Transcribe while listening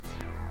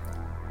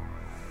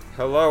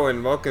Hello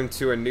and welcome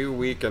to a new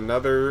week,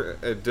 another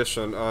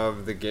edition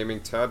of the Gaming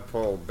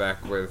Tadpole.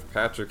 Back with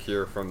Patrick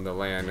here from the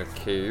Land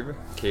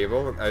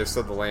Cable. I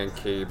said the Land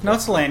Cave. No,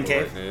 it's the Land the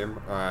Cave. right name.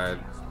 I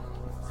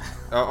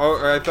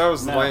thought it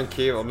was the No. Land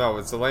Cable. No,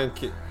 it's the Land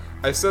Cave.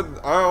 I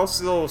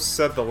also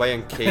said the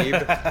Land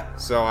Cave,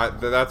 so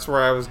that's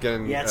where I was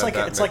getting. Yeah, it's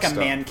that it's like a mixed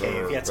man up,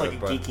 cave. Yeah, it's like a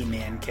but- geeky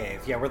man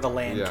cave. Yeah, we're the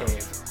land Yeah.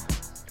 cave.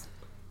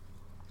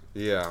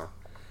 Yeah.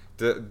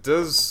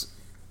 Does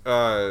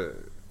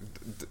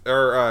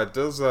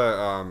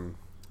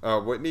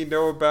Whitney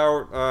know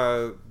about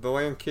the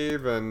Land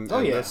Cave and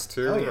this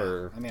too? Oh yeah.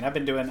 Or? I mean, I've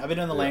been doing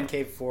the land Yeah.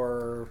 cave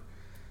for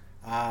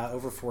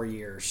over 4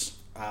 years.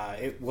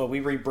 We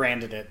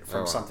rebranded it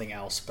from Oh, wow. something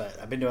else,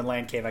 but I've been doing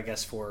land cave, I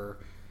guess, for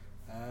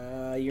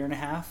a year and a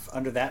half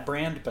under that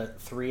brand, but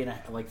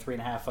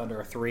 3.5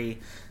 under a 3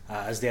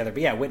 as the other.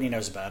 But yeah, Whitney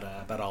knows about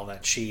all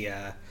that. She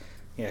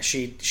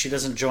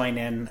doesn't join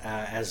in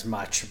as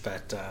much,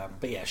 but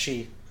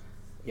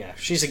yeah,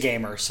 she's a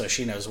gamer, so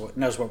she knows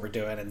what we're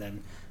doing, and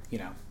then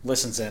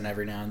listens in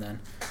every now and then.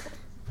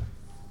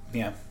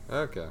 Yeah.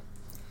 Okay.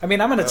 I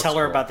mean, I'm going to That's tell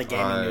her cool. about the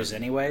gaming news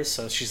anyway,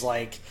 so she's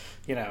like,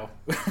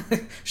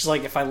 she's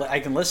like, if I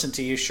can listen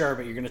to you, sure,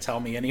 but you're going to tell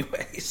me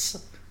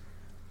anyways.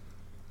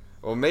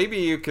 Well, maybe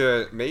you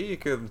could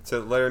to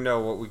let her know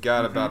what we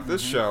got about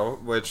this show.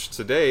 Which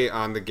today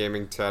on the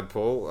Gaming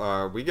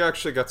Tadpole, we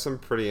actually got some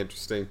pretty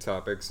interesting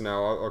topics.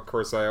 Now, of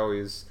course, I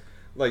always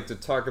like to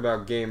talk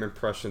about game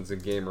impressions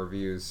and game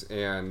reviews,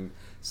 and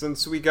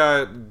since we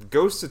got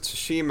Ghost of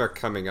Tsushima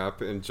coming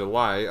up in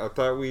July, I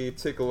thought we'd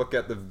take a look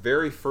at the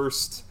very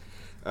first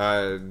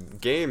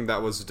game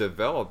that was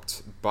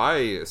developed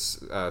by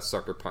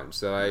Sucker Punch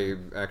that I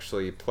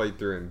actually played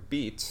through and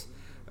beat.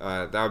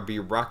 That would be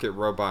Rocket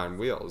Robot on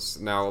Wheels.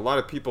 Now, a lot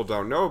of people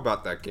don't know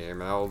about that game,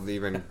 and I'll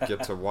even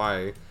get to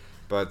why.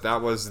 But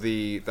that was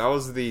the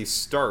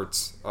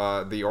start,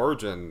 the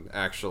origin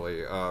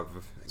actually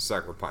of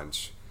Sucker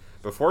Punch.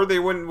 Before they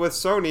went with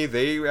Sony,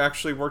 they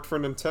actually worked for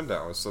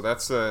Nintendo. So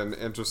that's an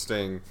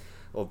interesting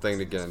little thing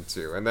to get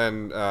into. And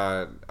then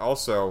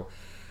also,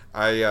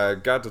 I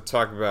got to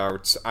talk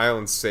about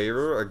Island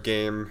Saber, a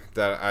game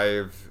that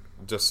I've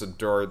just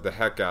adored the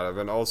heck out of,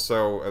 and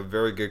also a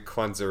very good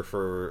cleanser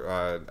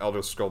for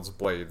Elder Scrolls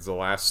Blades, the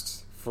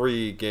last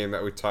free game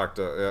that we talked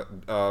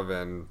of,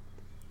 and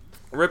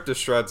Ripped to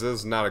Shreds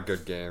is not a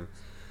good game.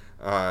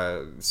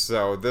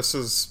 So this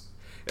is,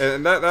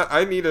 and that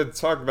I need to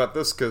talk about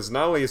this because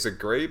not only is it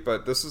great,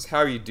 but this is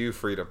how you do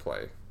free to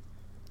play,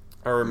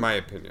 or in my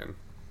opinion,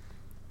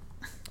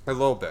 a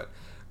little bit.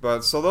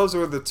 But so those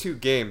were the two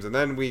games, and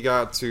then we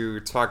got to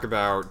talk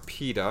about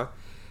PETA.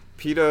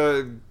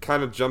 PETA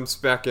kind of jumps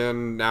back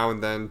in now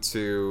and then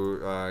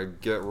to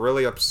get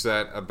really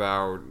upset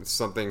about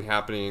something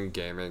happening in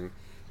gaming,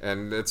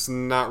 and it's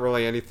not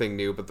really anything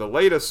new, but the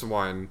latest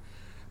one,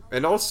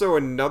 and also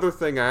another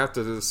thing I have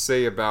to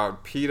say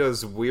about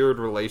PETA's weird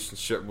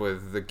relationship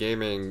with the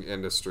gaming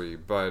industry,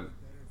 but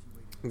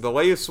the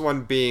latest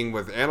one being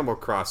with Animal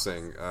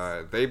Crossing.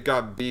 They've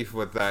got beef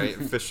with that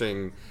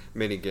fishing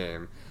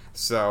minigame.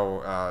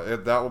 So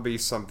that will be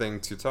something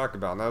to talk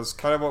about. And that's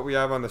kind of what we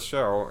have on the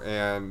show.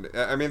 And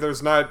I mean,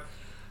 there's not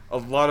a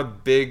lot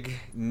of big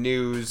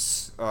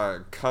news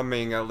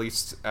coming, at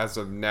least as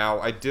of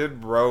now. I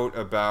did write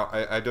about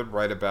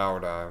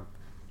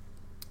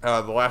The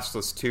Last of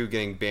Us 2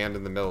 getting banned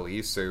in the Middle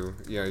East. So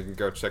you can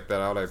go check that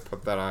out. I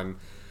put that on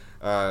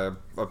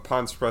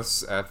Pawns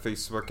Press at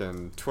Facebook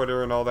and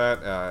Twitter and all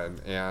that.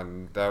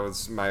 And that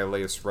was my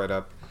latest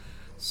write-up.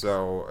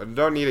 So I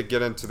don't need to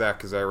get into that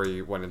because I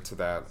already went into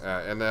that.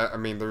 And I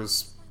mean,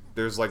 there's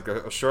like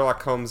a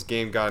Sherlock Holmes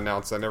game got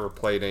announced. I never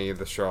played any of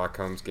the Sherlock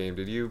Holmes game.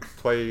 Did you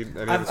play any of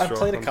the Sherlock I've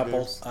played a Holmes couple.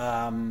 games?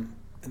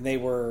 And they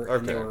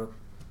were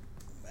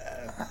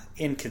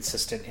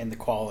inconsistent in the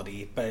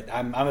quality, but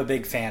I'm a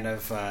big fan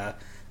of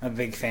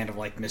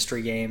like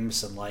mystery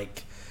games and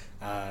like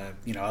I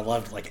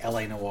loved like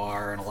LA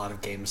Noire and a lot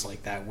of games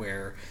like that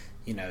where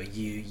you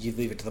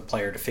leave it to the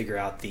player to figure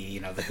out the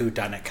the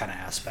whodunit kind of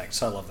aspect.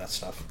 So I love that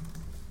stuff.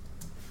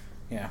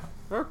 Yeah.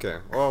 Okay,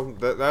 well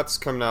that's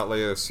coming out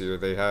later this year.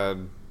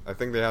 I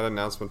think they had an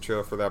announcement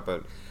trailer for that,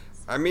 but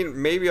I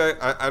mean maybe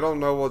I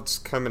don't know what's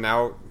coming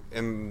out,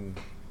 and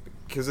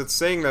because it's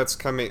saying that's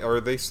coming,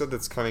 or they said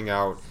it's coming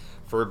out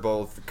for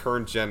both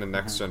current gen and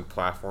next gen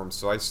platforms.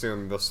 So I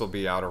assume this will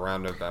be out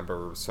around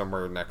November,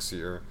 somewhere next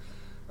year.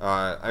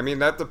 I mean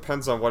that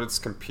depends on what it's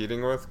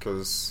competing with,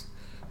 because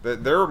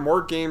there are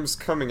more games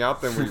coming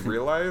out than we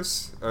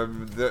realize.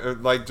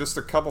 Like just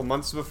a couple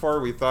months before,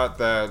 we thought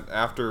that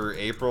after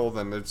April,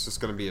 then it's just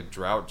going to be a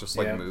drought, just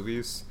like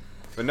movies.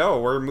 But no,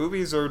 where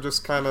movies are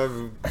just kind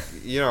of,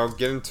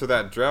 getting to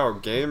that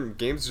drought,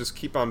 games just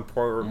keep on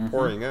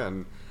pouring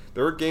in.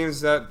 There are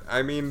games that,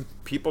 I mean,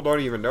 people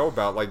don't even know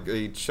about, like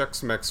the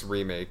Chex Mix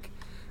remake,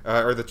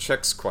 or the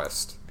Chex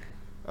Quest.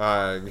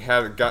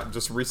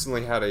 Just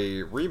recently had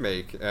a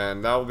remake,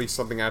 and that'll be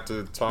something I have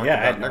to talk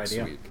about next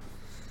week.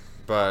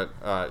 But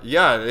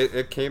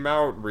it came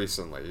out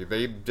recently.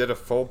 They did a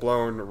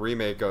full-blown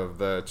remake of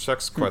the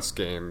Chex Quest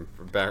game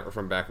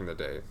from back in the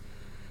day.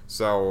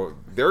 So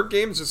their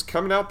game's just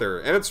coming out there,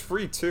 and it's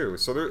free too.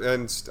 So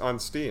and on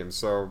Steam.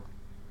 So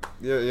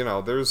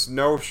yeah, there's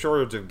no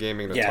shortage of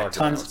gaming to talk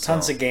about.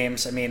 Tons of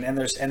games. I mean, and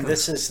this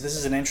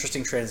is an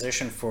interesting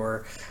transition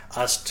for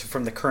us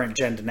from the current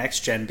gen to next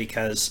gen,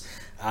 because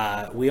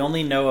we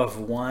only know of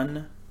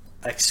one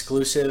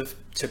exclusive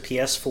to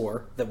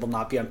PS4 that will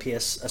not be on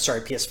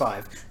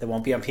PS5 that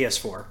won't be on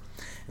PS4.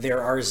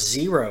 There are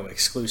 0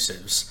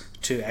 exclusives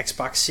to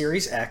Xbox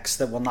Series X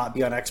that will not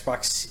be on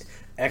Xbox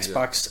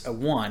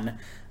One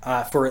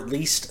for at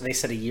least, they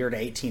said, a year to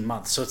 18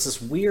 months. So it's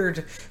this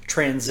weird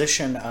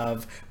transition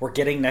of we're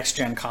getting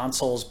next-gen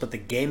consoles, but the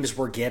games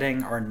we're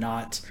getting are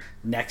not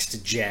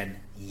next-gen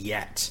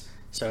yet.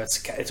 So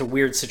it's a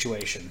weird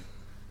situation.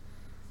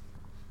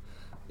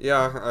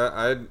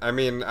 Yeah, I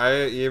mean,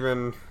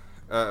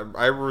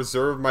 I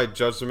reserve my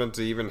judgment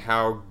to even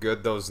how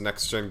good those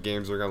next-gen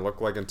games are going to look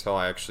like until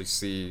I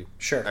actually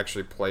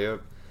actually play it.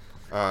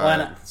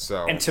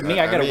 And to me,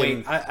 I gotta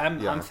wait.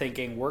 I'm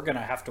thinking we're gonna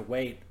have to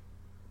wait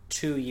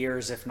 2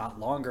 years, if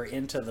not longer,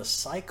 into the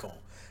cycle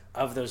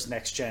of those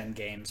next gen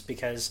games,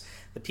 because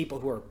the people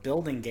who are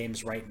building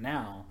games right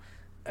now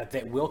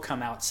that will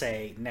come out,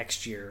 say,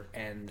 next year,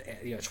 and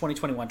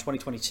 2021,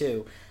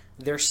 2022,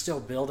 they're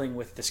still building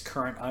with this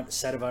current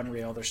set of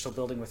Unreal. They're still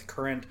building with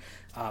current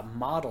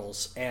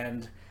models,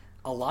 and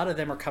a lot of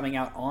them are coming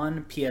out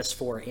on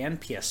PS4 and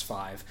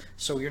PS5,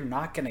 so you're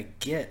not going to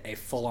get a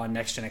full-on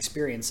next-gen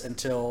experience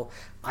until,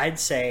 I'd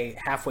say,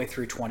 halfway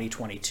through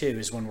 2022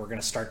 is when we're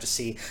going to start to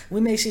see.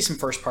 We may see some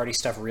first-party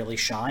stuff really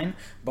shine,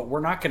 but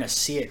we're not going to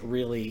see it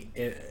really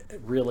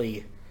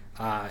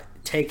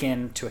take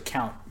into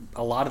account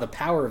a lot of the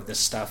power of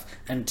this stuff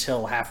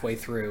until halfway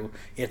through.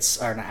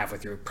 Not halfway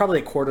through,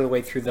 probably a quarter of the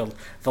way through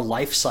the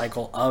life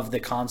cycle of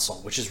the console,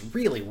 which is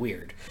really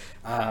weird.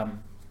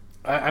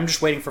 I'm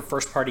just waiting for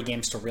first-party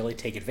games to really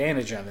take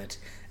advantage of it,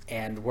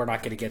 and we're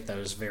not going to get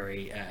those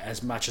very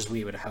as much as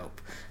we would hope.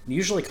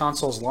 Usually,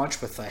 consoles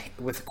launch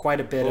with quite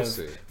a bit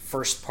of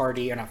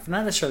first-party, or not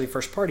necessarily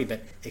first-party,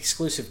 but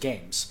exclusive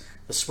games.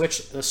 The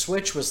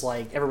Switch was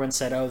like, everyone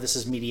said, "Oh, this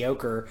is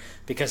mediocre,"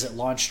 because it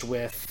launched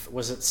with,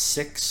 was it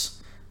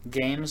 6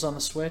 games on the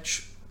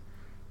Switch?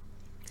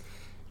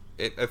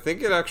 I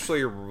think it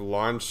actually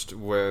launched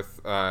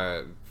with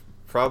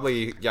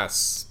probably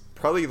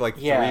like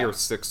 3 or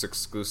 6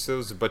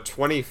 exclusives, but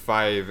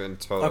 25 in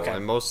total,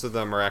 and most of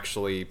them are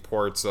actually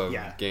ports of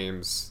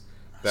games.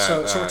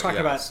 So we're talking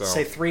about,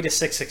 say, 3 to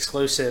 6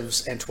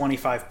 exclusives and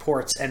 25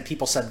 ports, and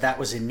people said that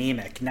was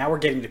anemic. Now we're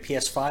getting to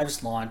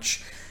PS5's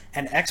launch,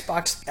 and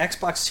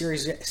Xbox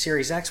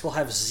Series X will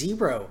have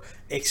 0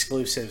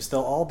 exclusives.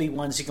 They'll all be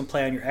ones you can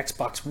play on your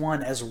Xbox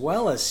One as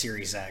well as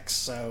Series X.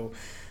 So,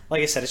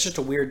 like I said, it's just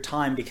a weird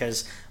time,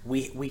 because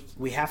we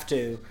have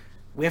to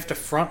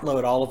front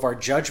load all of our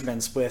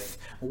judgments with,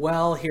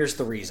 well, here's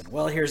the reason,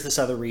 well, here's this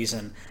other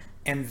reason,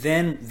 and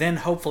then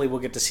hopefully we'll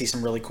get to see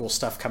some really cool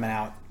stuff coming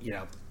out,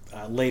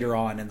 later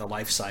on in the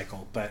life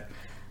cycle. But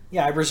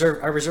yeah, I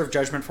reserve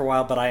judgment for a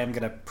while, but I am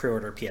going to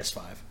pre-order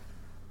PS5.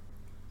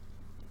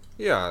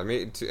 Yeah, I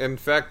mean, in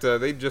fact,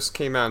 they just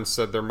came out and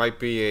said there might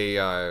be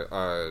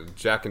a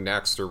Jak and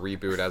Daxter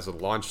reboot as a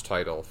launch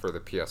title for the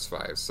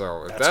PS5.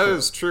 So if that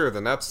is true,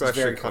 then that's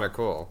actually kind of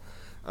cool.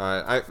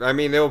 I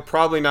mean, it'll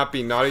probably not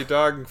be Naughty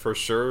Dog for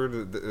sure,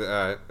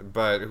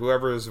 but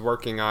whoever is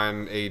working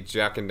on a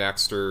Jak and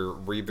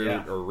Daxter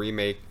reboot or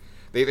remake,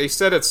 they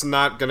said it's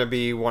not going to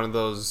be one of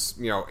those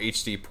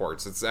HD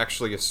ports. It's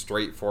actually a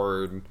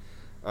straightforward,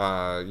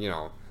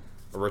 a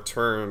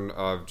return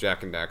of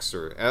Jak and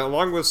Daxter, and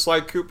along with Sly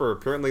Cooper.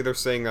 Apparently, they're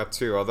saying that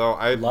too. Although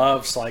I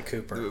love Sly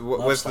Cooper,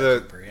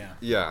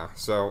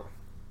 so.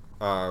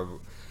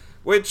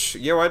 Which, to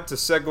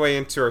segue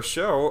into our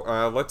show,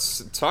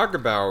 let's talk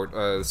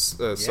about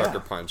Sucker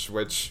Punch,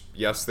 which,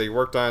 yes, they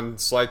worked on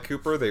Sly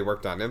Cooper, they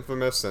worked on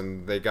Infamous,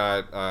 and they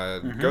got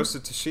Ghost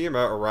of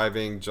Tsushima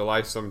arriving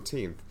July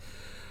 17th.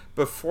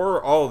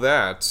 Before all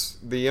that,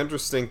 the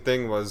interesting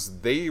thing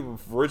was they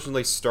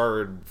originally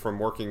started from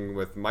working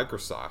with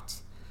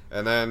Microsoft.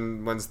 And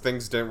then when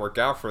things didn't work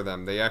out for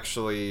them, they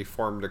actually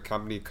formed a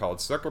company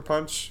called Sucker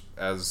Punch,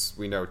 as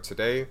we know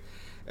today.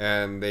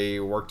 And they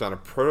worked on a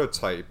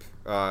prototype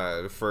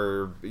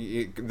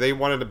they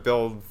wanted to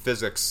build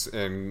physics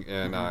in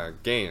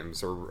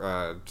games,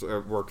 or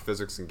work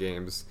physics in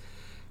games.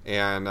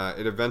 And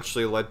it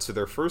eventually led to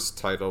their first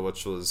title,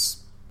 which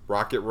was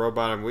Rocket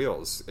Robot on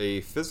Wheels,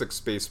 a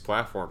physics-based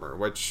platformer,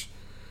 which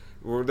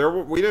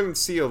we didn't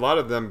see a lot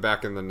of them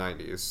back in the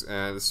 90s.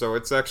 And so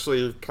it's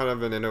actually kind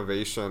of an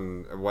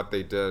innovation of what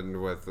they did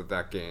with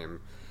that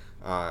game,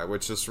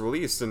 which was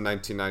released in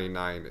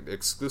 1999,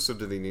 exclusive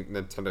to the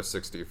Nintendo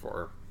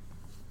 64.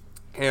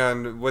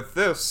 And with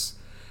this,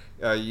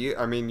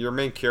 your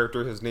main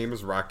character, his name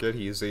is Rocket.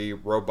 He's a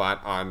robot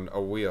on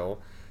a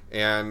wheel.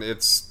 And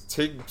it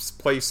takes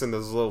place in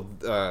this little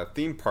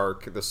theme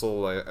park, this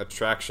little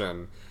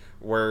attraction,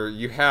 where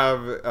you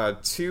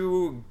have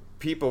two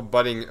people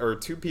butting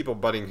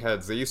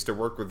heads. They used to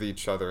work with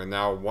each other, and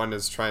now one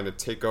is trying to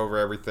take over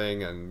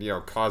everything and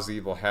cause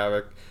evil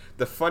havoc.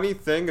 the funny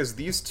thing is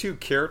these two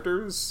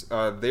characters,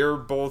 they're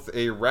both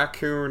a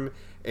raccoon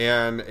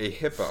and a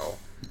hippo.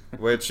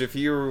 Which, if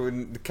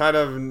you kind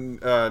of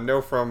know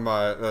from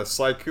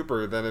Sly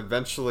Cooper, then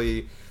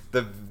eventually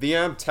the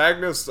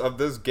antagonist of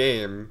this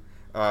game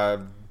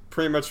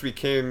pretty much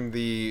became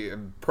the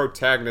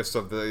protagonist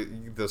of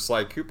the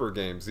Sly Cooper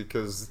games,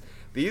 because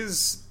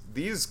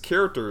these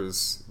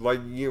characters,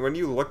 like when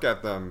you look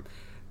at them,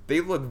 they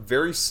look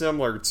very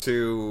similar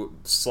to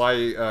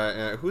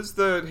Sly. Who's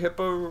the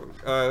hippo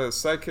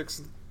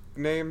sidekick's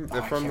name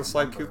from the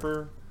Sly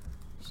Cooper?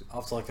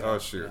 I'll have to look it up. Oh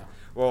shoot. Yeah.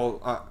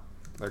 Well,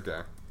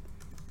 okay.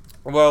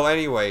 Well,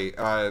 anyway,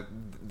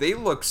 they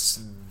look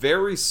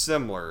very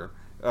similar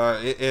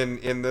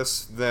in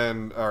this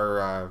than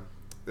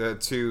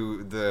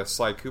to the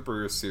Sly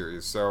Cooper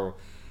series. So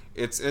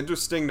it's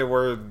interesting to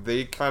where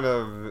they kind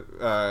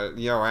of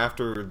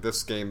after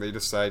this game they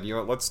decide,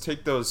 let's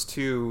take those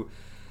two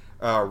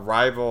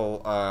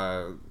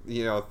rival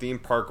theme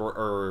park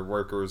or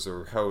workers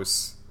or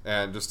hosts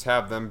and just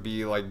have them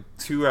be like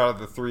 2 out of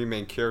the 3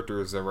 main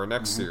characters of our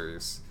next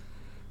series.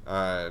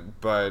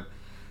 But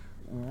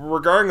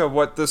regarding of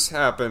what this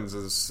happens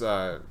is,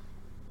 the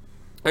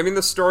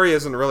story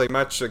isn't really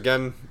much.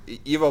 Again,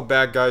 evil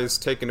bad guys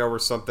taking over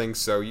something,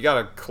 so you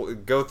gotta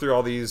go through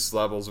all these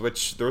levels,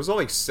 which there's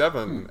only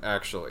 7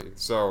 actually.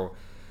 So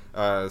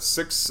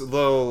 6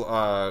 little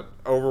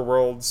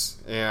overworlds,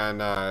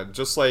 and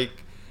just like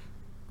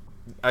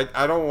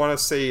I don't want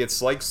to say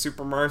it's like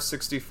Super Mario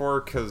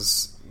 64,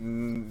 because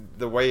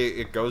the way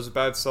it goes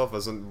about itself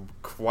isn't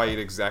quite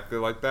exactly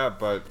like that,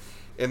 but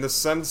in the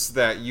sense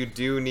that you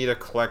do need to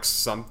collect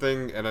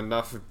something and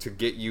enough to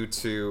get you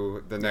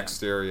to the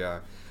next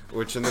area,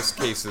 which in this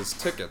case is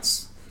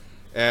tickets.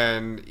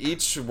 And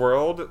each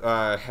world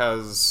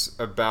has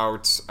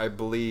about, I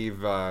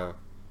believe,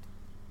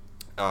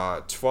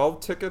 12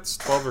 tickets,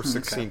 12 or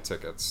 16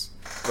 tickets,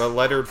 but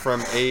lettered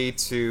from A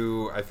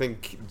to, I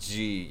think,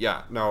 G.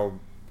 Yeah, no,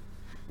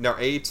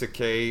 A to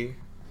K.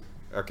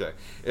 Okay,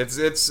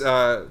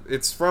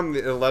 it's from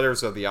the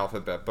letters of the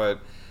alphabet,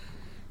 but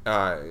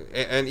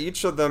and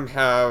each of them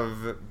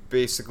have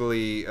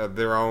basically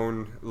their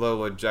own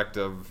little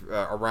objective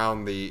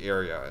around the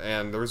area.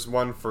 And there's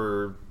one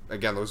for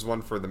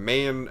the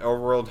main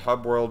overworld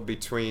hub world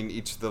between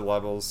each of the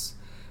levels,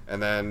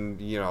 and then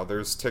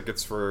there's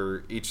tickets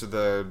for each of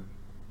the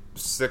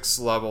 6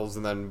 levels,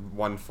 and then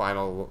one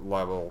final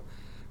level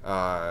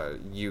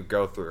you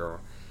go through.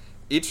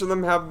 Each of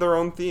them have their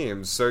own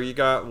themes. So you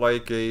got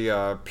like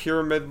a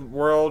pyramid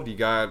world, you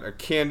got a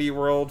candy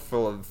world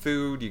full of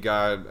food, you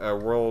got a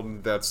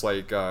world that's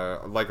like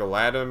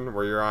Aladdin,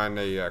 where you're on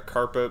a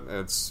carpet,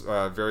 and it's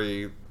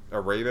very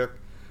Arabic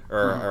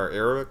or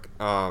Arabic.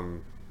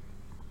 And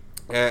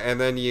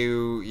then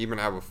you even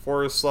have a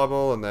forest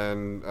level, and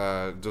then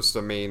just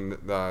a main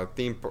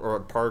theme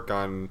park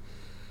on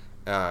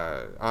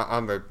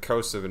the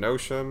coast of an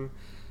ocean.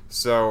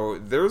 So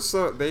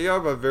they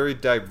have a very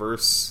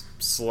diverse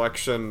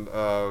selection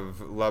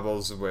of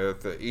levels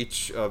with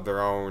each of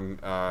their own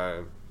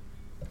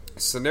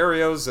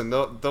scenarios, and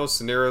those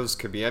scenarios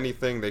could be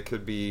anything. They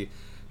could be,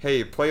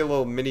 hey, play a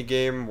little mini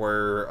game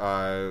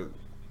where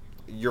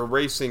you're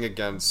racing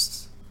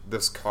against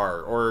this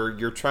car, or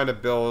you're trying to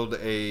build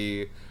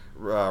a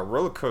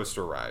roller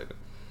coaster ride.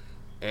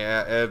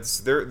 And it's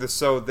there,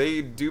 so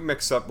they do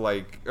mix up,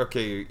 like,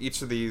 okay,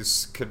 each of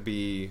these could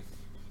be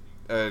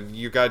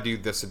you gotta do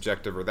this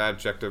objective or that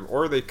objective,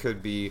 or they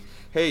could be,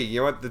 hey,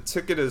 you know what, the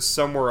ticket is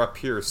somewhere up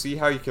here, see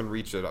how you can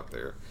reach it up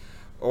there.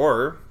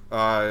 Or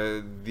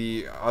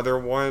the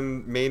other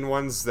main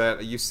ones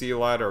that you see a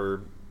lot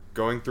are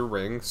going through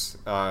rings,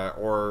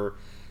 or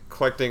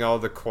collecting all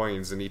the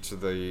coins in each of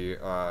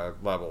the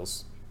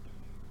levels.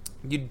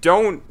 You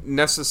don't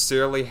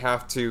necessarily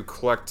have to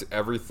collect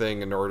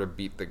everything in order to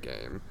beat the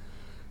game,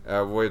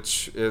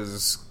 which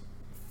is,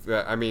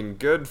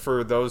 good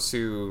for those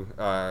who...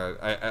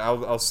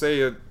 I'll say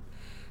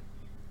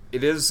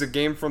it is a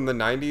game from the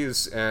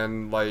 90s,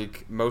 and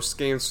like most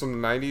games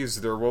from the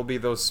 90s, there will be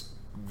those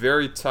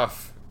very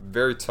tough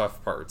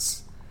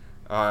parts.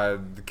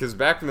 Because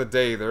back in the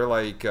day, they're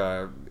like...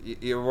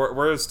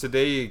 whereas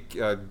today,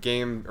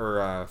 game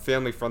or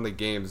family-friendly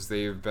games,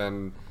 they've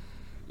been...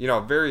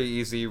 very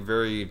easy,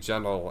 very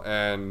gentle.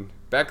 And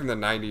back in the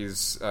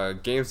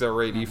 90s, games that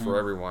were AD for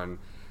everyone,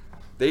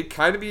 they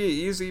kind of be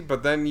easy,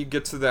 but then you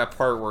get to that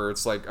part where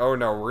it's like, oh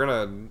no, we're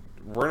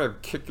gonna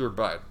kick your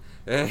butt,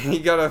 and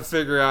you gotta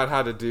figure out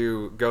how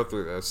to go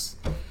through this.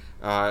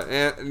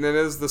 And it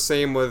is the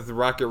same with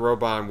Rocket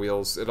Robot on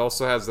Wheels. It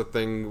also has the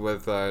thing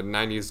with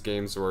 90s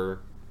games where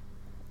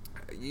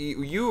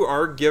you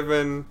are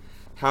given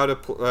how to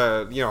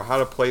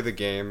play the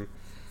game.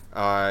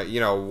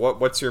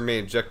 What's your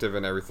main objective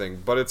and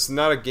everything, but it's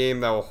not a game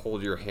that will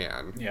hold your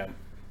hand. Yeah.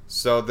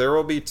 So there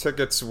will be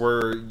tickets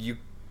where you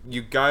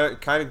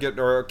got kind of get,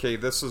 okay,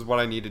 this is what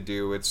I need to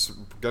do. It's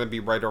going to be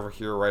right over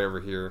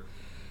here.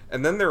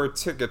 And then there are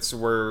tickets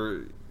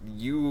where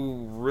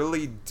you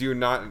really do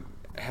not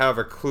have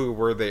a clue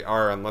where they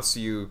are unless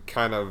you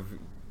kind of,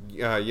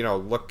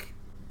 look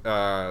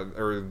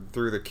or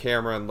through the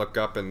camera and look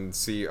up and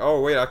see,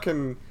 oh wait, I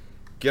can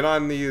get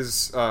on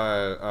these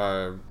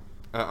on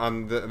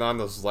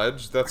this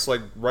ledge that's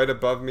like right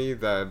above me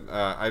that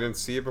I didn't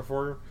see it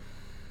before.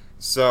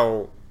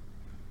 So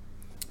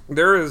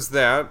there is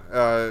that.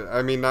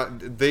 I mean,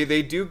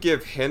 they do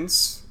give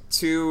hints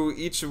to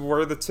each of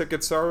where the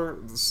tickets are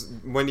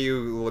when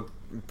you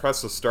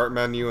press the start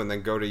menu and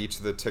then go to each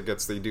of the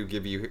tickets. They do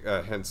give you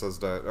hints as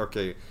to,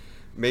 okay,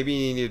 maybe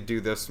you need to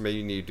do this, maybe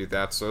you need to do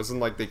that. So it isn't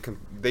like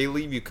they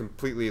leave you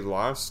completely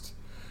lost,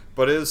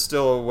 but it is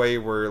still a way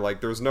where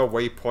like there's no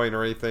waypoint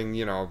or anything,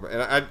 you know.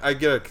 And I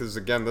get it, because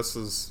again, this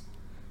is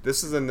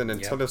in the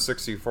Nintendo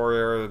 64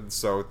 era,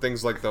 so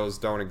things like those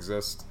don't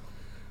exist.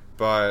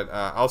 But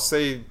I'll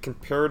say,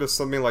 compared to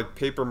something like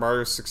Paper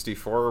Mario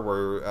 64,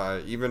 where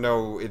even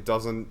though it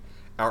doesn't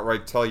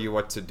outright tell you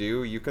what to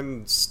do, you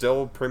can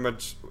still pretty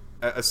much,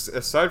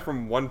 aside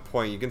from one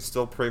point, you can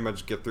still pretty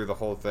much get through the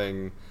whole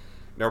thing,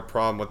 no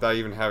problem, without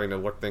even having to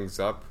look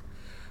things up.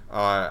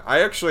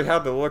 I actually had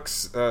the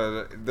looks.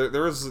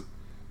 There was,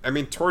 I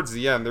mean, towards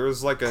the end, there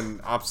was like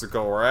an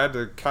obstacle where I had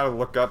to kind of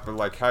look up and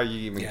like how you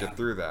even get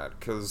through that,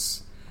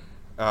 because.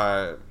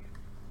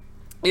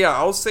 Yeah,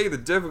 I'll say the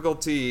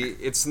difficulty,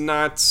 it's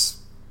not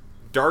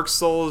Dark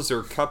Souls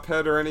or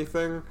Cuphead or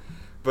anything,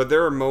 but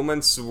there are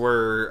moments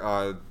where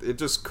it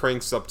just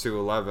cranks up to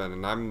 11,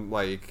 and I'm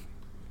like,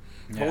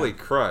 holy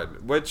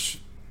crud.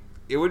 Which,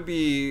 it would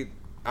be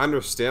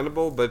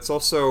understandable, but it's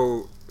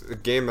also a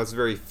game that's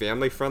very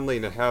family-friendly,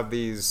 and to have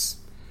these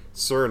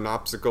certain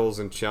obstacles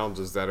and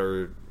challenges that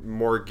are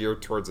more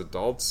geared towards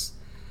adults.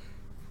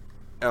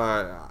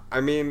 I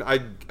mean, I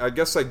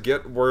guess I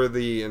get where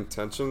the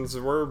intentions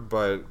were,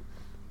 but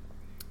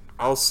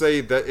I'll say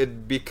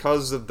that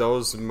because of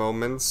those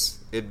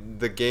moments,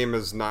 the game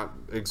is not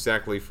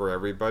exactly for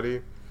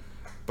everybody.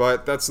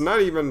 But that's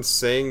not even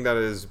saying that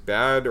it is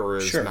bad or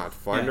is not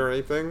fun or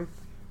anything.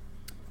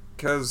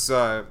 Because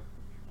I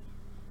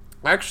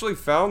actually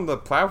found the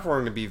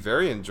platform to be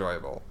very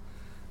enjoyable.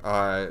 Each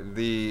of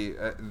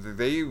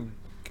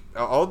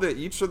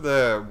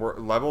the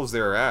levels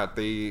they're at,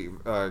 they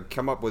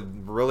come up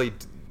with really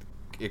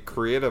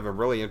creative and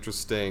really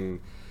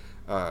interesting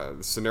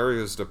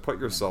scenarios to put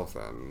yourself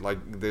in.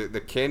 Like the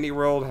Candy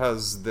World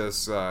has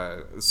this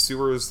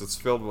sewers that's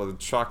filled with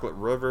chocolate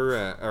river,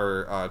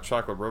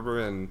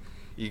 and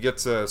you get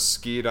to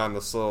skate on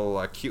this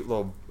little cute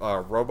little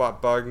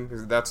robot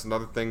bug. That's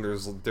another thing.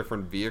 There's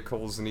different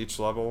vehicles in each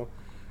level,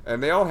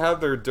 and they all have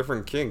their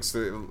different kinks.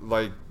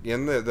 Like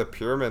in the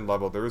pyramid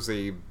level, there's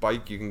a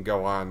bike you can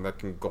go on that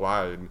can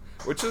glide,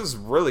 which is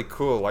really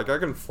cool. Like I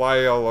can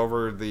fly all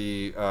over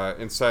the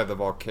inside the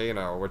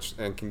volcano,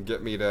 and can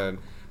get me to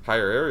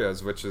higher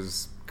areas, which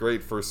is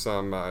great for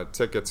some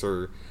tickets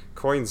or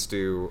coins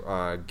to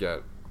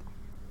get.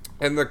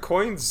 And the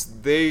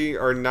coins, they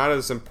are not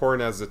as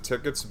important as the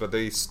tickets, but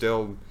they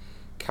still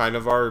kind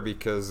of are,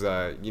 because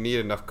you need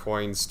enough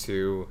coins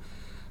to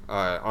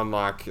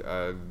unlock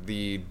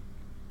the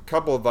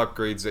couple of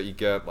upgrades that you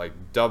get, like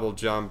double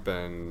jump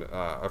and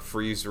a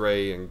freeze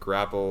ray and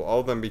grapple.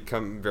 All of them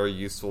become very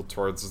useful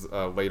towards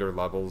later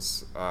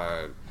levels.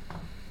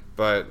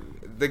 But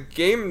the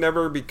game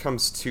never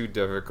becomes too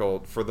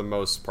difficult for the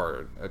most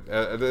part.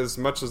 As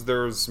much as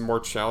there's more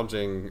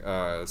challenging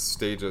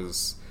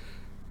stages,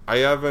 I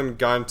haven't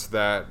gone to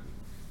that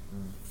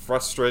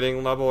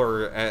frustrating level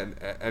or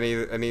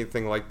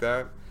anything like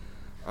that.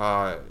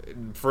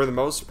 For the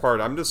most part,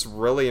 I'm just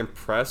really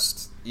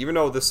impressed. Even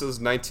though this is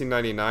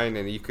 1999,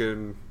 and you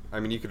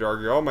could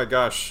argue, oh my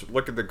gosh,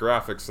 look at the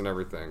graphics and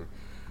everything.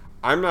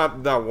 I'm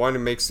not that one who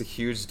makes a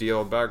huge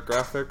deal about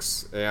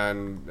graphics,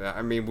 and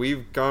I mean,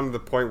 we've gone to the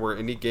point where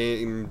indie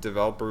game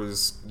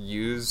developers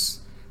use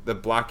the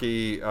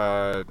blocky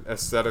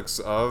aesthetics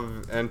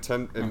of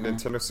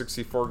Nintendo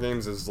 64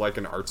 games as like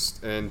an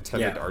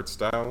intended art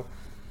style.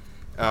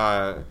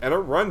 And it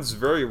runs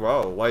very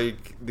well.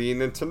 Like, the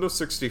Nintendo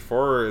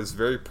 64 is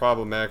very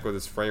problematic with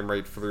its frame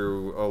rate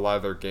through a lot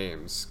of their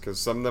games, because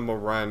some of them will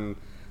run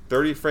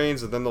 30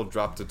 frames and then they'll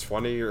drop to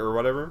 20 or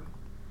whatever.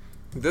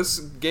 This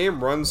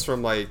game runs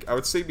from, like, I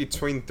would say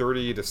between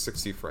 30 to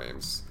 60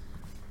 frames.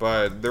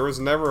 But there was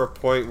never a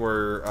point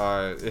where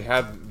it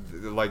had,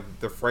 like,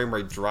 the frame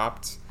rate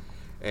dropped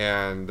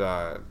and,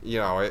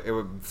 it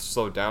would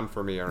slow down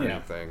for me or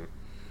anything.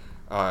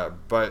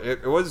 But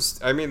it was,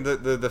 I mean,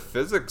 the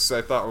physics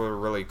I thought were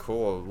really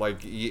cool.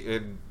 Like,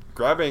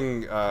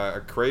 grabbing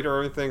a crate or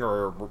anything,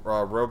 or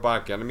a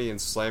robotic enemy and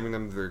slamming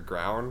them to the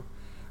ground,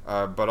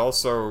 but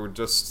also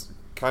just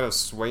kind of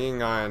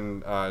swinging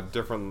on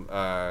different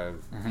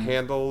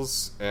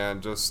handles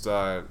and just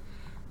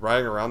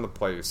riding around the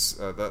place.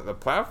 The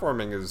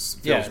platforming feels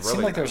really nice. It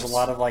seemed like there's a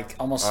lot of like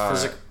almost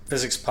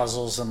physics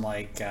puzzles and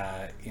like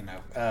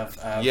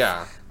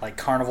like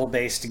carnival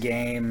based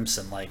games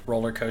and like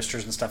roller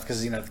coasters and stuff,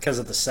 because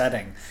of the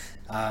setting.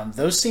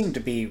 Those seem to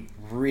be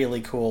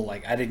really cool.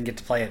 Like, I didn't get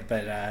to play it,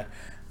 but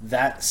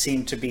that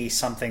seemed to be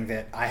something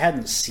that I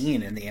hadn't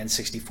seen in the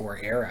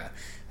N64 era.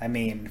 I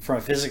mean, from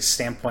a physics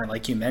standpoint,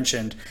 like you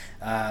mentioned,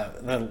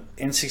 the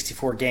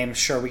N64 games,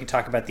 sure, we can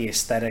talk about the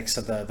aesthetics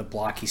of the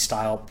blocky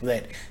style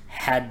that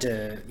had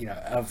to,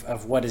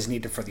 of what is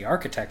needed for the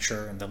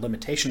architecture and the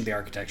limitation of the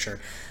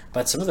architecture.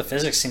 But some of the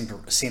physics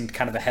seemed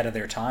kind of ahead of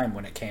their time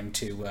when it came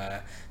to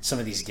some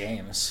of these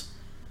games.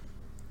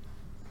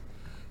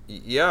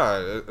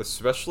 Yeah,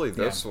 especially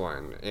this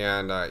one,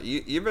 and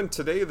even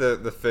today,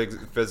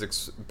 the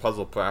physics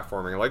puzzle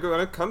platforming, like when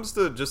it comes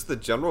to just the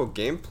general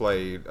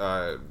gameplay,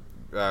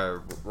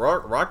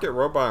 Rocket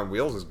Robot on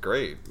Wheels is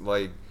great.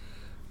 Like,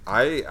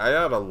 I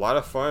had a lot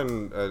of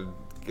fun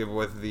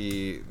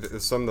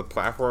with some of the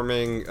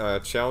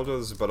platforming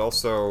challenges, but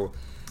also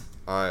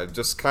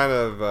just kind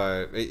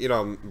of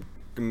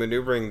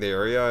maneuvering the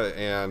area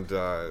and.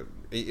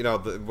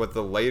 With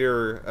the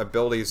later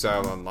abilities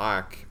I'll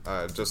unlock,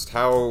 just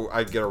how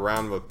I get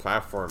around with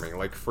platforming,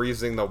 like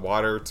freezing the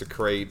water to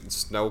create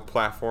snow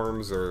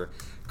platforms or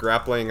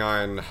grappling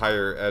on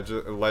higher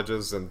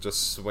ledges and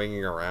just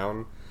swinging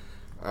around.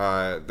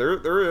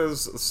 There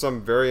is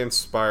some very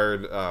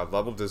inspired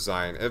level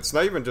design. It's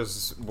not even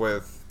just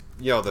with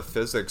the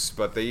physics,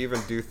 but they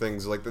even do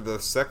things like the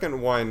second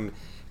one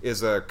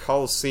is a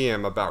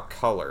Coliseum about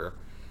color.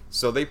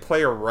 So they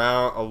play a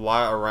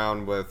lot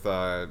around with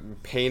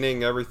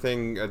painting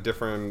everything a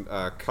different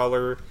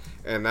color,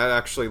 and that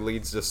actually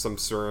leads to some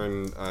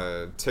certain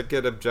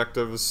ticket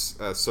objectives,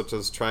 such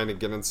as trying to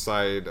get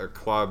inside a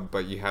club,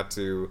 but you have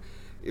to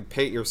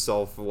paint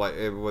yourself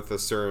with a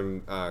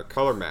certain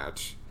color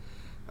match.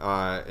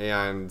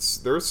 And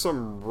there's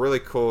some really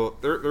cool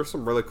there's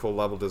some really cool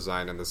level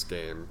design in this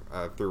game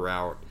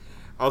throughout.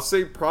 I'll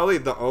say probably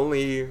the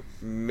only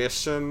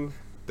mission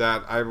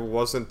that I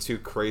wasn't too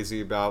crazy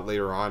about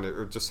later on, it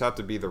would just have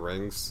to be the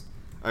rings.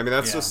 I mean,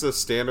 that's just a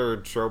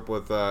standard trope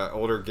with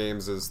older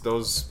games, is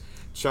those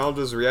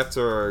challenges where you have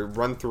to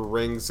run through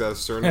rings at a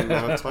certain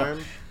amount of time.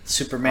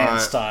 Superman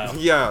style.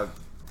 Yeah.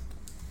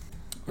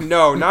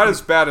 No, not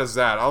as bad as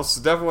that. I'll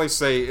definitely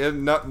say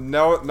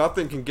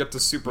nothing can get to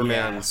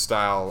Superman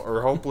style,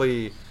 or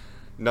hopefully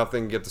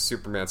nothing can get to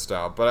Superman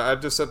style. But I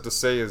just have to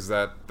say is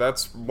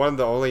that's one of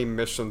the only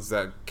missions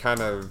that kind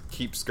of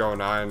keeps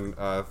going on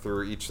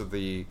through each of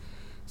the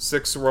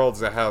 6 worlds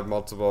that have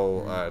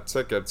multiple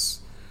tickets.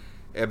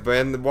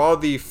 And while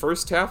the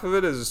first half of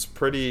it is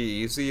pretty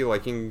easy,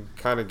 like you can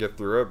kind of get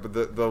through it,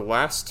 but the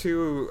last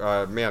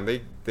 2,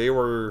 man, they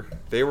were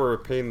a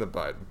pain in the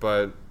butt.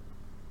 But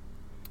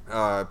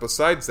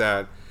besides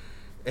that,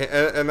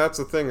 and that's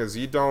the thing, is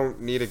you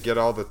don't need to get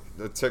all the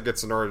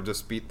tickets in order to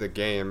just beat the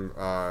game.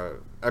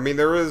 I mean,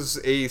 there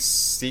is a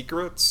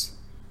secret,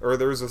 or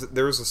there's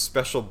a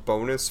special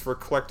bonus for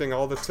collecting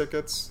all the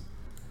tickets.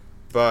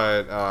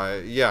 But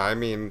I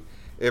mean,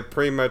 it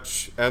pretty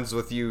much ends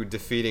with you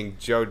defeating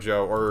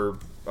JoJo, or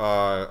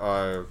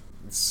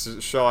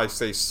shall I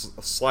say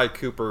Sly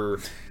Cooper,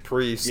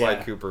 pre-Sly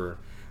Cooper.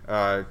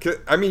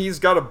 I mean, he's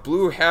got a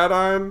blue hat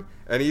on,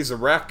 and he's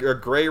a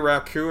gray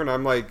raccoon.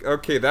 I'm like,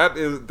 okay,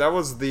 that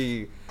was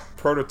the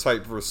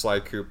prototype for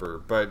Sly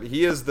Cooper, but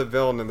he is the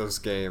villain in this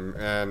game.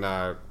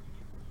 And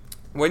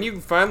when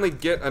you finally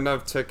get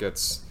enough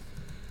tickets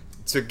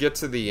to get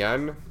to the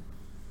end,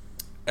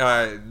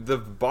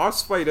 the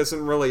boss fight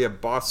isn't really a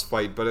boss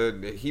fight,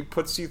 but he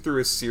puts you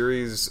through a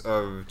series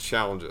of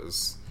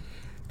challenges.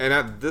 And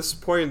at this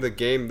point in the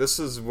game, this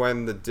is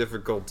when the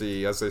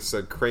difficulty, as I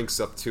said, cranks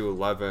up to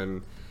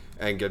 11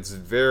 and gets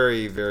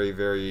very, very,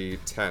 very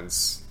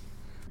tense.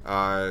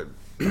 To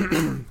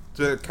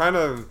kind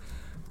of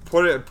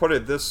put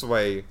it this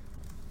way,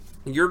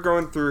 you're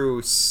going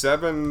through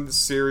 7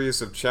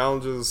 series of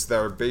challenges that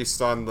are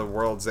based on the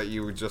worlds that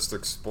you just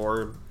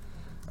explored.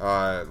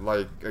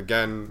 Like,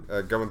 again,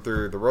 going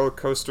through the roller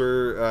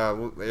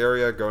coaster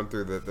area, going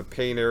through the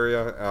paint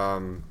area.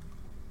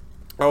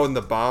 And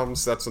the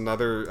bombs, that's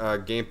another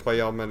gameplay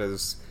element,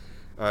 is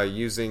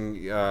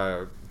using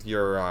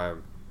your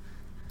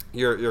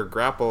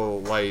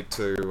grapple light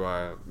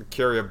to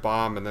carry a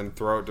bomb and then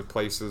throw it to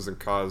places and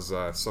cause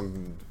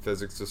some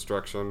physics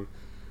destruction,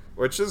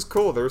 which is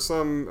cool. There's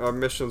some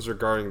missions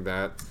regarding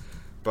that,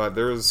 but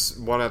there's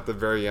one at the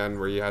very end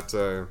where you have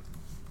to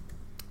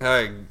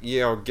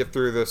get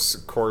through this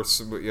course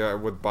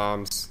with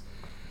bombs.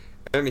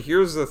 And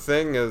here's the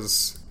thing,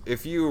 is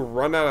if you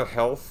run out of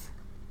health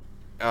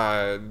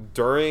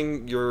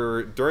during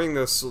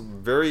this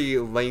very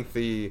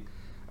lengthy,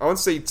 I wouldn't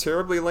say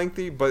terribly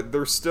lengthy, but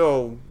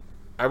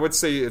I would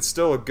say it's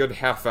still a good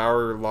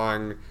half-hour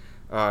long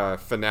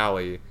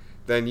finale,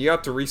 then you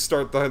have to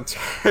restart the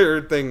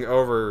entire thing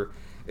over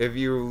if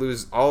you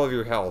lose all of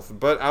your health.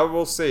 But I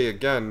will say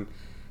again,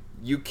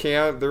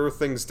 there are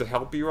things to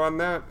help you on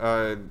that.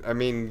 I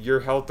mean,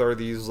 your health are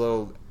these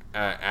little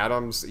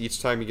atoms.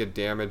 Each time you get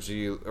damaged,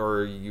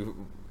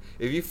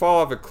 if you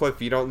fall off a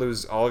cliff, you don't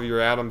lose all of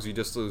your atoms, you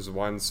just lose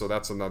one, so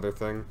that's another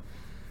thing.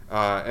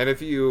 And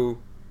if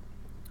you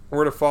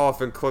were to fall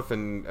off a cliff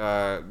and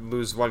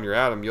lose one of your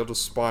atom, you'll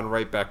just spawn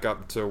right back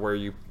up to where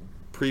you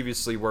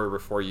previously were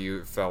before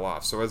you fell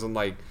off. So it isn't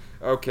like,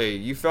 okay,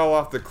 you fell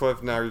off the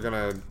cliff, now you're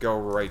gonna go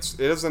right.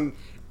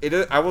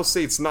 I will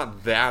say it's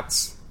not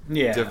that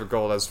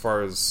difficult as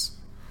far as.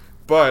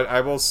 But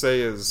I will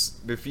say is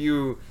if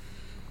you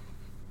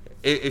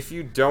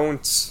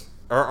don't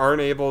or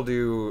aren't able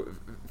to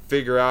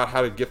figure out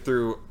how to get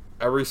through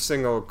every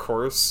single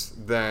course,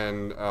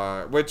 then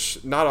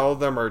which not all of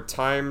them are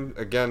timed.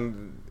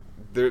 Again,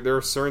 there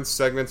are certain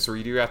segments where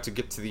you do have to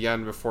get to the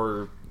end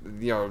before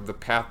the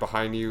path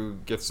behind you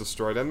gets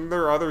destroyed, and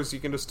there are others you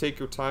can just take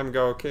your time and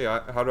go, okay,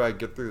 how do I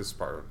get through this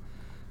part?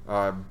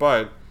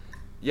 But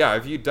yeah,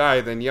 if you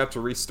die, then you have to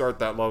restart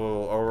that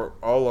level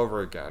all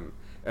over again.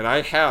 And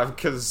I have,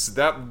 because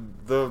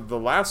the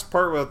last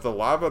part with the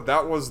lava,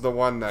 that was the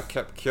one that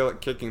kept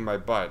kicking my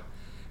butt,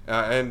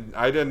 and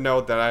I didn't know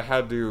that I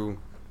had to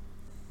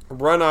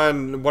run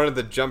on one of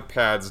the jump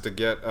pads to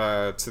get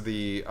to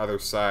the other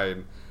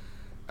side.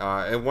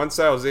 And once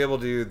I was able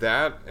to do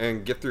that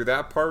and get through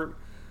that part,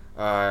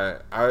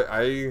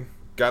 I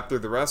got through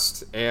the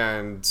rest,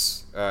 and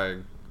I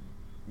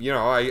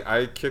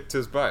kicked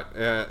his butt.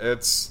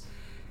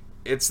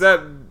 It's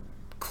that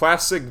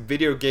classic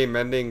video game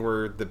ending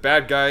where the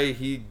bad guy,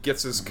 he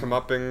gets his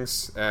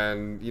comeuppance,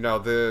 and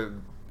the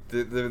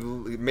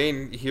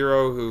main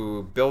hero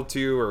who built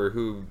you, or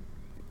who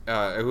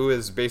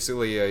is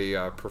basically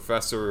a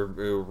professor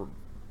who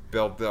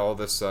built all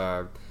this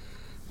or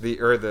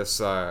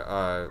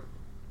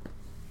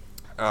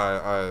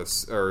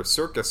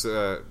circus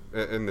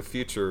in the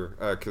future,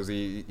 because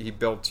he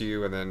built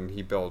you, and then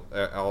he built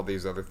all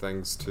these other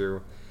things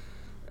too,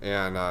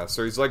 and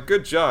so he's like,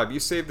 good job, you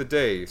saved the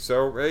day,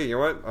 so hey, you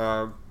know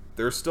what,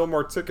 there's still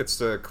more tickets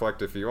to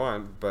collect if you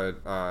want, but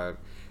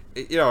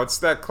it's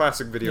that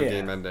classic video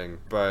game ending.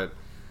 But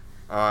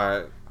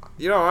I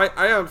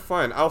had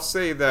fun. I'll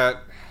say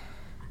that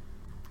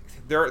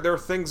there are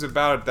things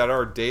about it that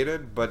are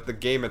dated, but the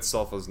game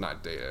itself is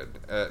not dated.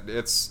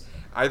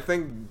 I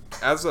think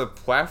as a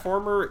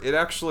platformer, it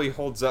actually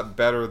holds up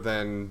better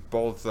than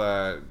both,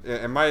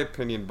 in my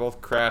opinion,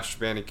 both Crash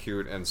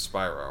Bandicoot and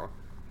Spyro.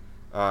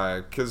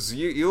 Because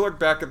you look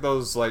back at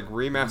those like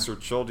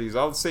remastered trilogies,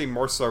 I would say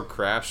more so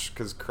Crash,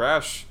 because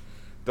Crash,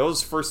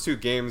 those first two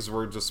games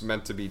were just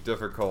meant to be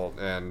difficult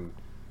and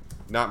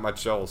not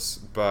much else.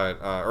 But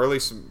or at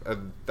least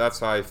that's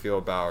how I feel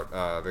about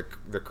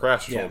the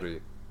Crash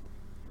trilogy.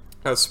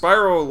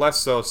 Spyro less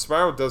so.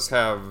 Spyro does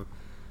have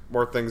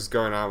more things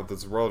going on with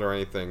its world or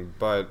anything,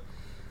 but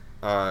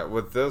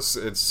with this,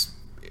 it's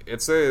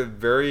a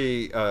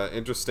very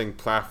interesting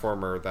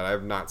platformer that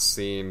I've not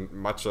seen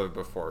much of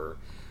before.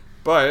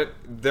 But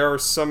there are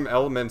some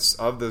elements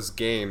of this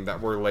game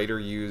that were later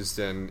used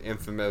in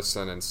Infamous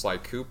and in Sly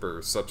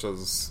Cooper, such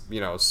as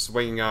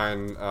swinging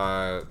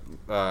on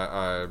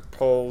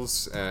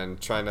poles and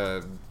trying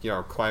to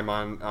climb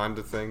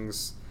onto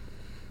things.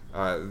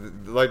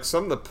 Like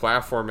some of the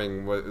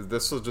platforming,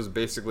 this was just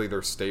basically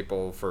their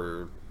staple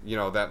for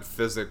that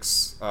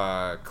physics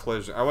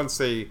collision. I wouldn't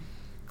say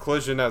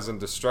collision as in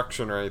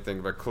destruction or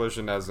anything, but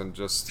collision as in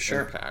just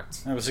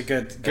impact. That was a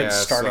good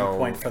starting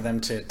point for them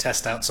to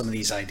test out some of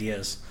these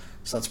ideas.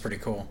 So that's pretty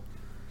cool.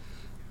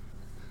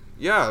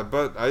 Yeah,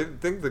 but I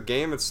think the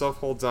game itself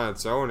holds on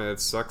its own, and it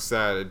sucks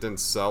that it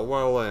didn't sell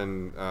well,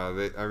 and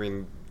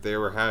they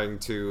were having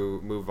to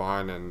move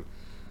on and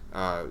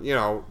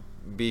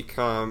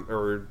become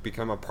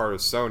a part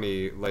of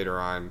Sony later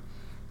on.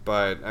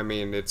 But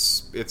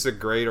it's a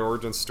great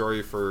origin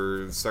story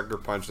for Sucker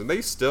Punch, and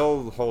they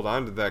still hold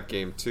on to that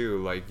game too.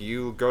 Like,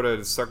 you go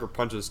to Sucker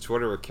Punch's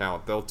Twitter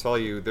account, they'll tell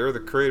you they're the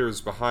creators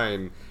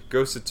behind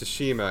Ghost of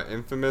Tsushima,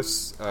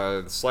 Infamous,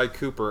 Sly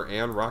Cooper,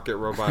 and Rocket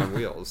Robot on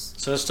Wheels.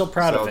 So they're still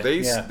proud of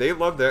it. They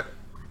love that.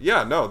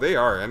 Yeah, no, they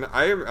are, and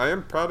I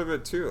am proud of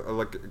it too.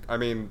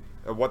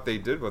 What they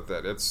did with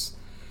it.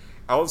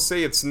 I would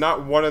say it's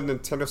not one of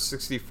Nintendo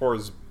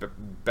 64's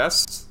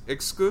best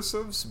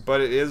exclusives, but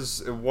it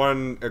is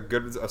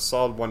a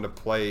solid one to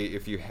play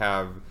if you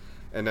have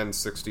an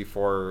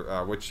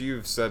N64, which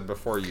you've said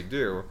before you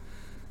do.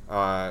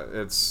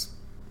 It's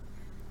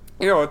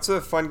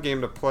a fun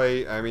game to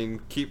play.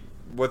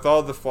 With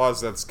all the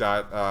flaws that's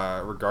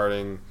got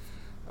regarding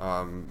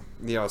some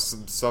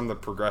of the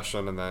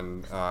progression, and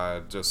then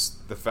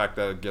just the fact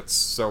that it gets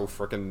so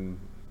freaking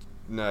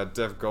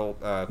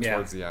difficult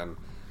towards the end.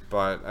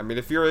 But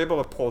if you're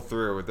able to pull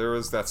through, there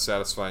is that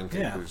satisfying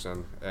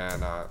conclusion,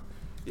 and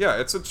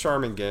it's a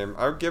charming game.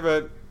 I'll give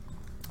it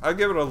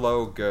a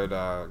low good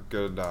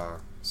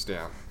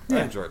stamp.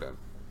 I enjoyed it.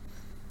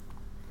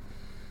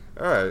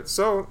 All right,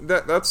 so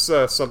that's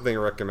something I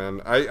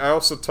recommend. I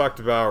also talked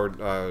about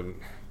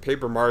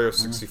Paper Mario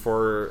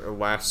 64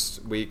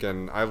 last week,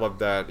 and I loved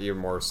that even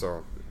more.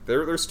 So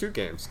there's two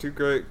games, two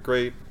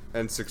great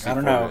N64. I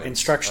don't know. games.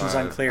 Instructions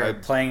unclear.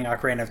 Playing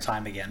Ocarina of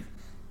Time again.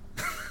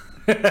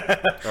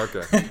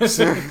 Okay.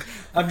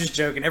 I'm just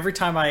joking. Every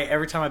time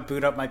I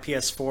boot up my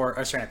PS4,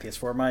 not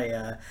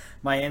PS4,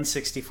 my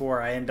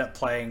N64, I end up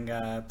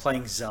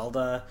playing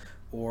Zelda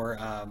or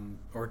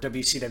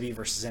WCW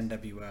versus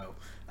NWO.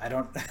 I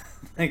don't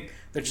think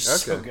they're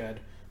just so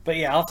good. But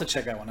yeah, I'll have to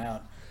check that one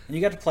out. And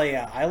you got to play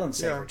Island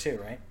Saver too,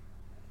 right?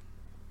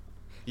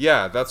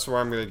 Yeah, that's what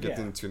I'm going to get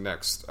into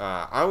next.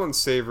 Island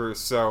Saver.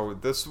 So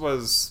this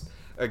was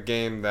a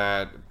game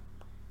that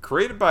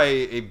created by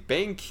a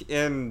bank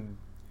in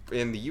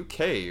the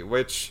UK,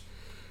 which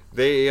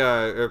they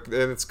and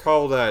it's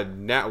called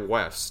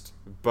NatWest,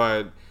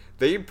 but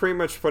they pretty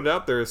much put it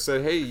out there and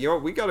said, hey,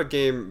 we got a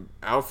game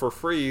out for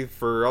free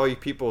for all you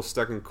people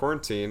stuck in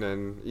quarantine,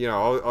 and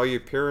all you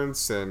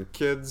parents and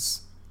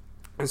kids,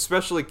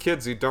 especially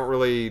kids who don't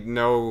really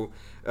know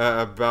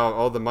about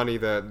all the money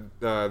that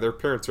their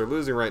parents are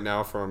losing right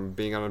now from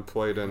being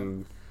unemployed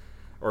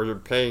or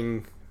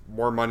paying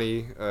more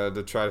money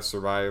to try to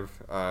survive.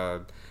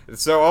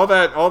 So all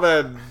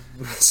that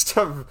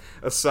stuff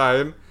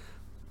aside,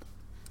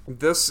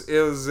 this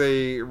is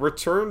a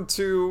return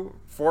to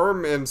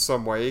form in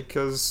some way,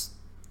 because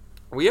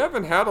we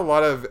haven't had a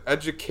lot of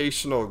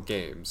educational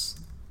games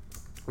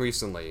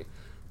recently.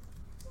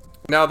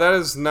 Now, that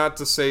is not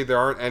to say there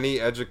aren't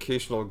any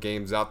educational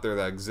games out there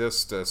that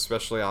exist,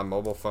 especially on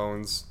mobile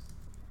phones.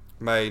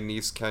 My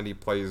niece Candy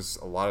plays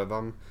a lot of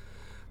them.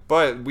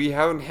 But we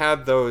haven't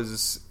had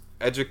those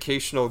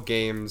educational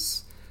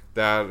games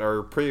that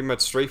are pretty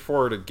much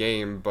straightforward a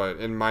game, but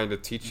in mind to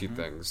teach you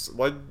things.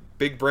 Like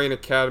Big Brain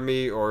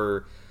Academy,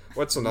 or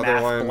what's another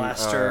Math one?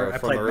 Blaster. I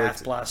played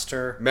Math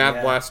Blaster.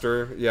 Math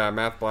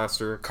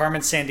Blaster.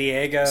 Carmen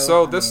Sandiego.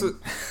 So is...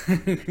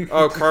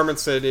 Oh, Carmen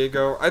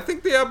Sandiego. I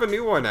think they have a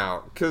new one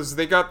out, because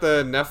they got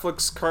the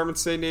Netflix Carmen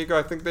Sandiego.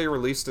 I think they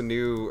released a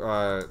new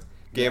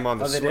game on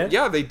the Switch.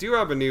 Yeah, they do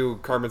have a new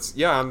Carmen...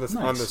 Yeah, on the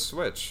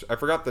Switch. I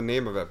forgot the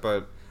name of it,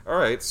 but...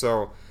 Alright,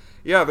 so...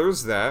 Yeah,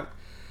 there's that.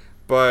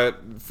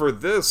 But for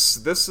this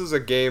is a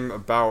game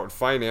about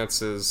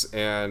finances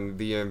and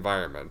the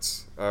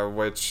environment,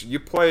 which you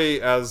play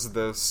as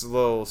this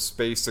little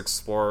space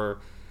explorer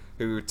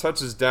who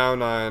touches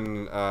down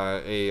on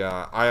a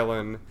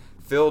island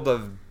filled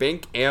of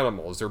bank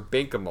animals, or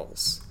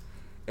bankimals,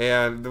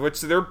 and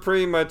which they're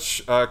pretty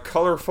much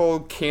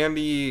colorful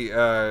candy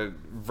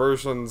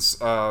versions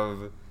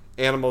of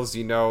animals.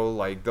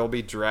 Like there'll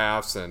be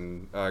giraffes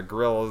and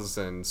gorillas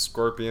and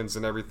scorpions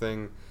and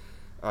everything.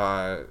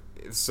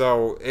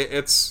 So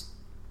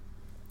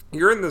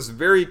you're in this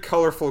very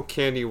colorful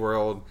candy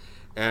world,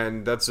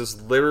 and that's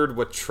just littered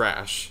with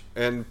trash.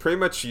 And pretty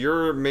much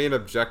your main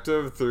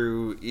objective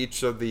through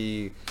each of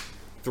the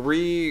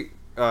 3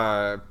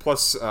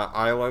 plus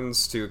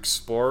islands to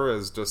explore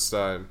is just,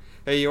 hey,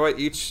 you know what?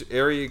 Each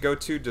area you go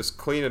to, just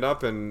clean it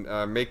up and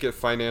make it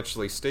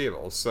financially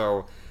stable.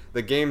 So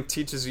the game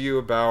teaches you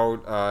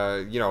about,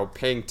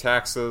 paying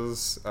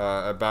taxes,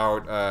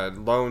 about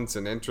loans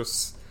and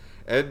interests.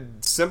 It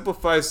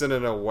simplifies it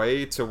in a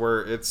way to where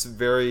it's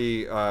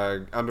very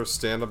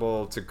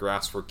understandable to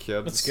grasp for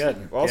kids. That's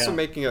good. Also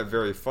making it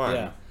very fun.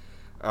 Yeah.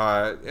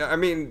 I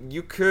mean,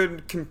 you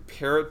could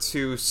compare it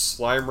to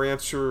Slime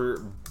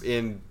Rancher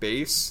in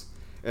base,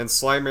 and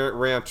Slime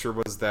Rancher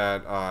was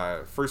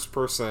that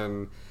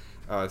first-person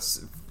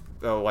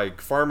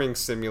like farming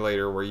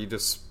simulator where you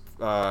just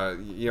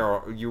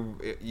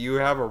you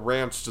have a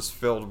ranch just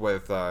filled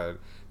with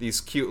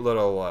these cute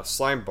little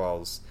slime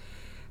balls.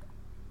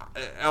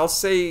 I'll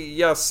say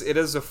yes, it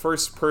is a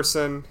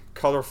first-person,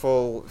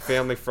 colorful,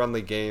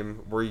 family-friendly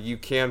game where you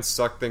can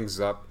suck things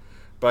up,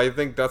 but I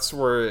think that's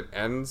where it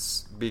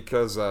ends,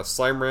 because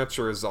Slime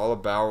Rancher is all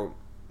about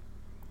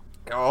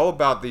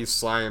these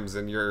slimes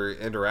and your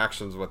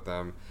interactions with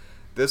them.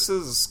 This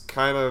is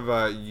kind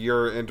of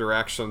your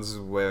interactions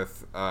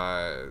with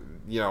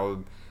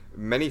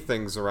many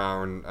things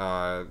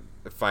around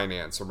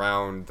finance,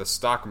 around the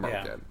stock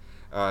market.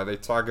 Yeah. They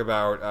talk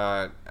about,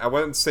 I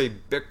wouldn't say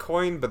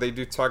Bitcoin, but they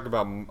do talk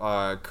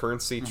about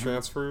currency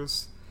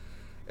transfers.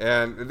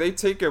 And they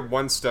take it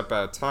one step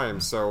at a time.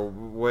 So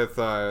with,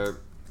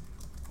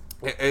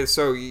 it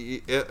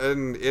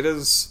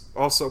is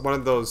also one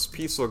of those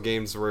peaceful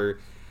games where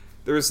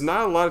there's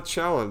not a lot of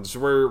challenge.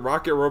 Where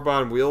Rocket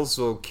Robot on Wheels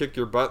will kick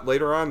your butt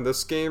later on,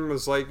 this game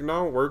is like,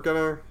 no,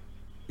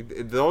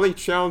 the only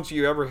challenge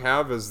you ever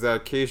have is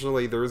that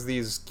occasionally there's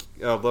these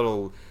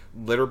little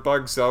litter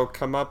bugs that'll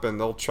come up, and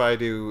they'll try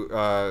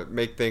to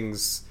make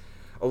things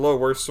a little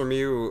worse from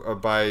you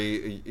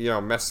by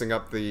messing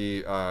up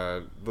the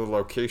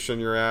location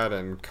you're at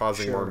and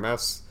causing more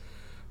mess.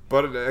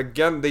 But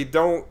again, they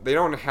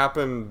don't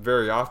happen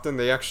very often.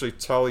 They actually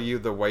tell you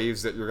the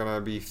waves that you're going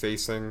to be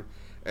facing,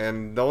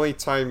 and the only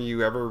time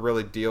you ever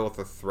really deal with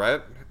a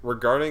threat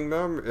regarding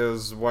them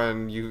is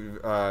when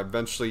you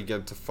eventually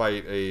get to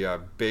fight a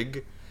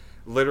big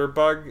litter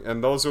bug,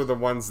 and those are the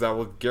ones that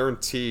will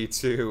guarantee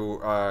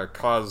to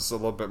cause a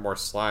little bit more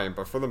slime.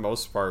 But for the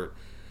most part,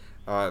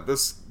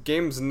 this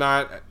game's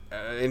not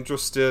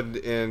interested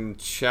in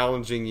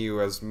challenging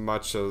you as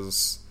much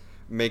as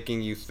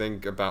making you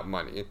think about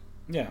money.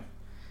 Yeah.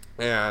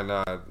 And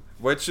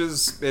which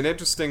is an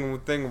interesting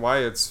thing why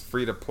it's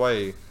free to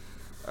play,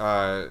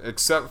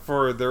 except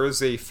for there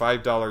is a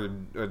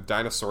 $5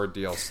 dinosaur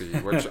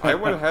DLC, which I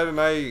went ahead and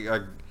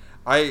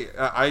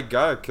I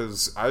got it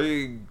because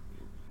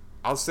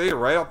I'll say it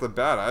right off the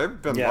bat,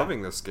 I've been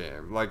loving this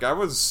game. Like, I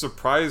was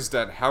surprised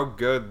at how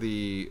good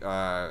the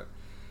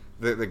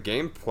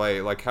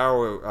gameplay, like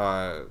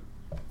how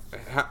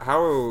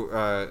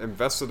how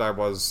invested I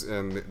was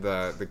in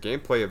the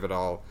gameplay of it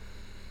all,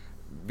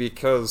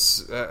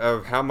 because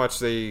of how much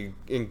they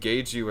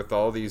engage you with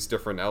all these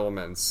different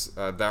elements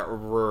that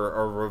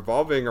are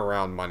revolving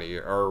around money,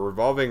 or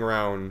revolving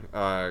around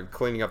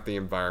cleaning up the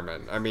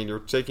environment. I mean, you're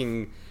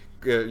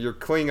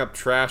cleaning up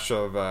trash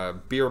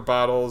of beer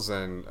bottles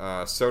and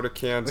soda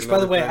cans. Which, by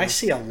the way, I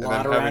see a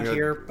lot around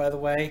here. By the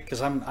way,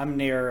 because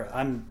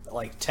I'm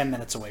like 10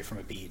 minutes away from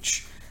a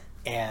beach,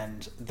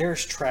 and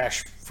there's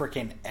trash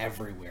freaking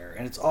everywhere.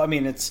 And it's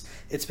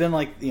been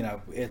like,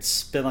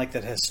 it's been like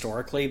that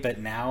historically, but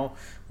now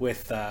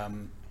with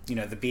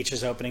the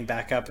beaches opening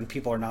back up and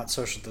people are not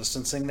social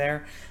distancing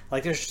there,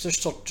 like there's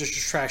still just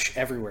trash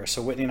everywhere.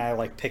 So Whitney and I are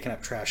like picking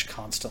up trash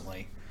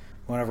constantly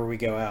whenever we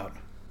go out.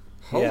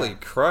 Holy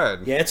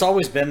crud! Yeah, it's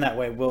always been that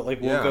way. We'll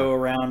go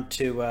around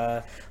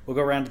to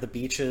the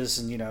beaches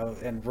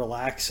and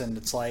relax, and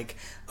it's like,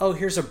 oh,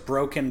 here's a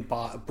broken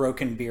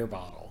beer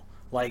bottle,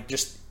 like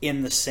just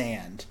in the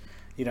sand.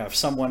 If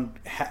someone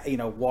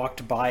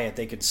walked by it,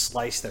 they could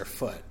slice their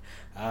foot.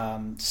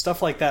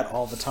 Stuff like that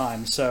all the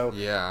time. So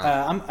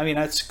yeah,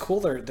 it's cool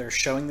they're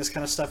showing this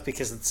kind of stuff,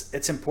 because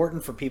it's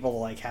important for people to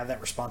like have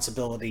that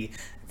responsibility,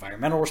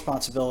 environmental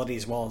responsibility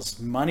as well as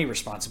money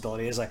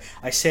responsibility. As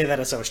I say that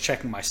as I was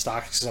checking my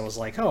stocks, because I was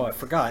like, oh, I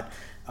forgot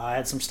I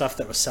had some stuff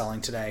that was selling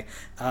today.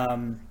 I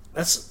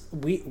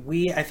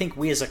think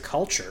we as a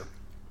culture,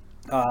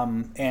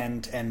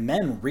 and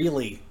men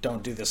really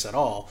don't do this at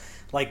all.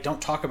 Like,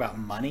 don't talk about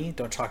money,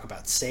 don't talk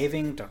about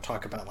saving, don't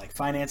talk about like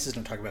finances,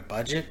 don't talk about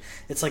budget.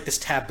 It's like this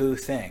taboo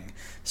thing.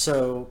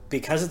 So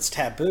because it's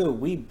taboo,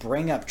 we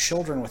bring up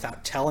children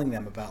without telling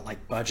them about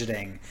like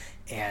budgeting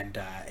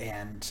and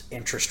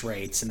interest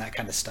rates and that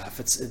kind of stuff.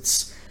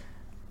 It's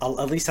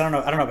at least I don't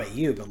know about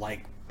you, but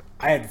like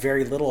I had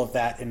very little of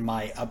that in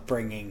my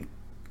upbringing.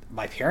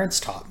 My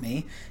parents taught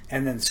me,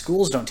 and then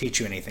schools don't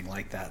teach you anything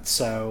like that.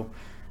 So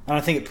I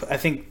think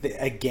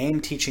a game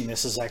teaching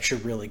this is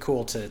actually really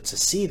cool to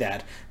see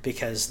that,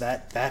 because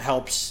that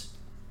helps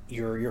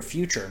your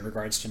future in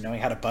regards to knowing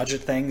how to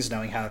budget things,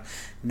 knowing how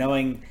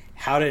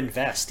to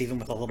invest even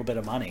with a little bit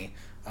of money,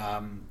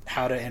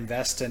 how to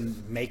invest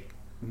and make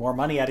more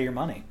money out of your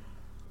money.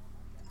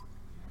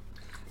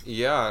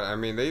 Yeah, I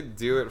mean, they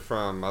do it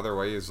from other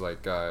ways,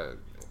 like while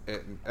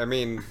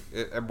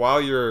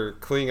you're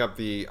cleaning up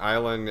the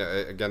island,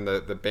 again,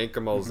 the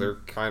Bankamals, they're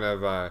kind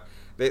of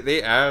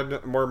they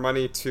add more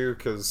money too,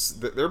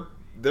 because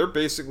they're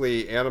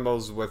basically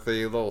animals with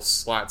a little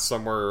slot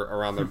somewhere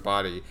around their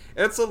body.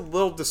 It's a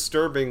little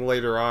disturbing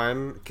later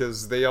on,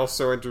 because they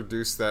also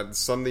introduce that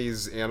some of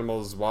these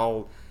animals,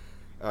 while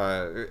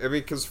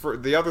because for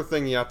the other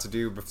thing you have to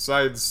do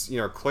besides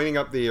cleaning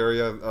up the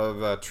area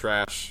of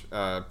trash,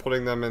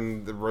 putting them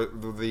in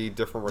the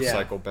different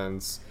recycle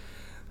bins,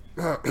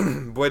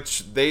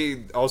 which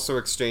they also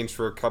exchange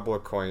for a couple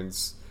of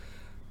coins.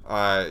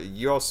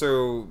 You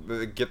also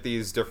get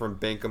these different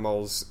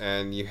Bankamals,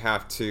 and you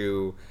have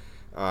to,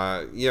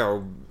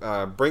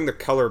 bring the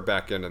color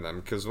back into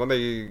them, because when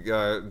they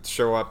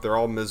show up, they're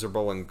all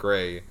miserable and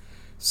gray.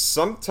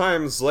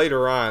 Sometimes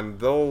later on,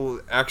 they'll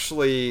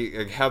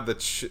actually have the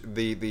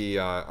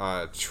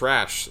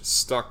trash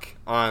stuck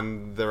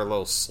on their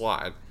little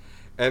slot.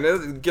 And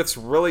it gets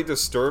really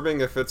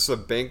disturbing if it's a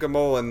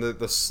Bankamal and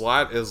the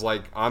slot is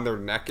like on their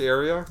neck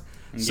area.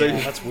 So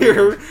that's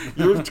weird.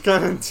 you're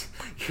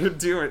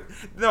doing.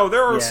 No,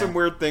 there are some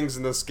weird things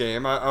in this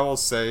game, I will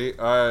say.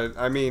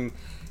 I mean,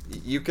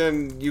 you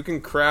can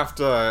craft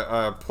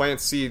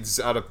plant seeds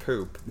out of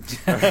poop.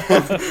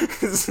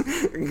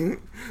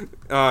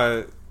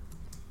 Not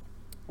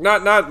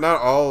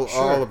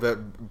all of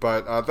it,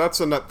 but that's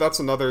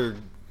another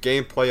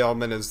gameplay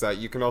element, is that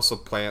you can also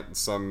plant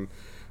some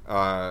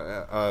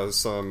or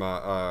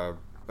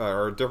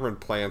different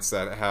plants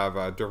that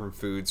have different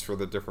foods for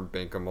the different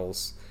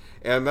Bankamals.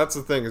 And that's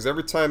the thing, is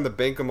every time the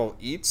Bankamal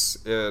eats,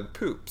 it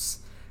poops.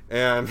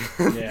 And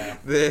the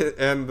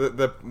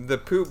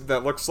poop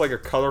that looks like a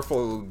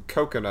colorful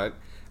coconut,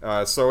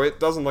 so it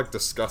doesn't look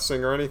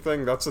disgusting or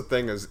anything. That's the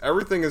thing, is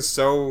everything is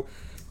so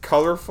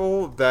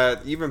colorful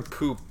that even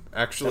poop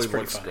actually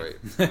looks great.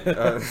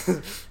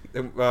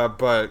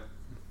 But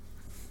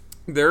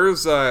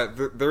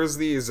there's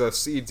these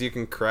seeds you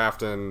can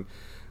craft, and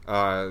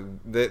some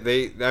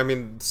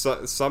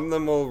of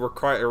them will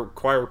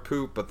require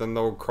poop, but then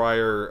they'll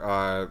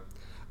require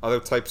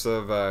other types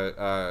of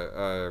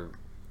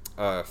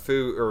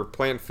food or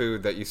plant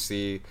food that you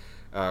see,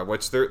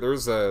 which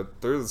there's a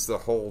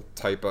whole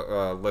type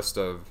of list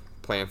of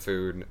plant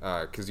food,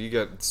 because you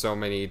get so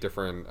many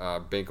different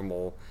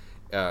Bankamal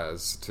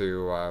as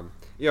to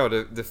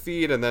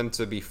feed and then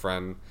to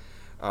befriend.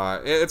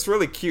 It's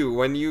really cute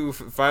when you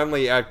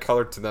finally add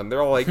color to them.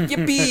 They're all like,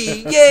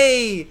 yippee,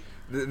 yay!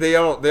 They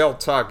all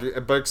talk,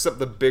 but except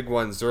the big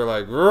ones, they're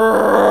like,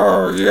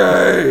 roar,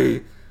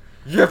 yay,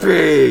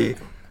 yippee!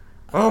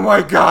 Oh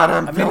my god,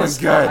 I'm feeling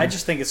good. I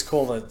just think it's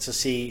cool to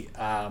see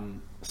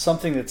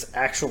something that's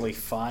actually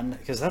fun,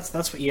 because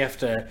that's what you have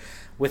to,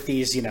 with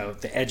these, the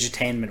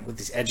edutainment, with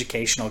these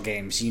educational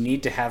games, you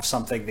need to have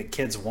something that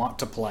kids want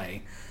to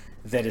play.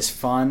 that is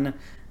fun.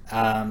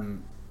 I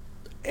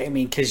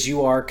mean, because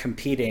you are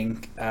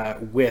competing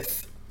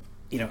with,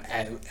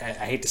 I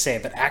hate to say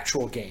it, but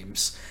actual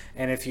games.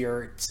 And if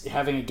you're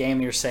having a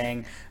game, you're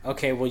saying,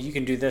 okay, well, you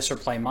can do this or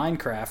play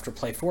Minecraft or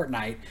play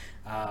Fortnite.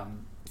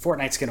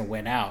 Fortnite's going to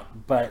win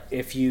out. But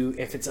if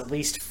it's at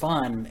least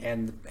fun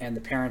and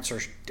the parents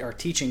are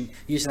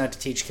using that to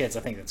teach kids,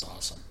 I think that's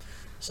awesome.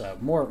 So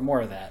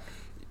more of that.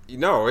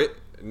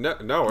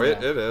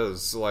 It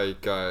is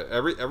like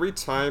every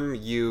time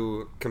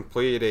you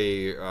complete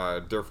a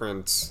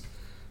different.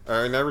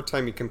 And every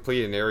time you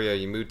complete an area,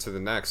 you move to the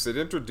next. It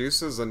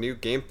introduces a new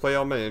gameplay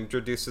element. It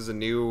introduces a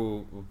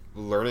new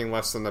learning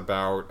lesson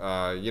about,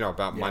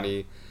 about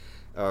money.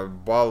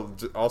 While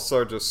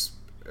also just,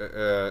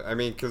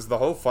 because the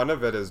whole fun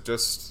of it is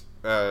just,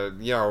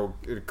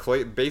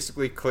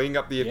 basically cleaning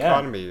up the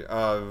economy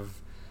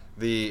of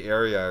the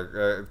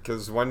area.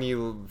 Because when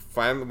you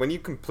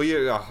complete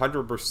it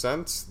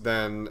 100%,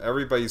 then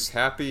everybody's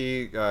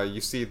happy.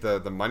 You see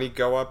the money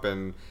go up,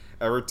 and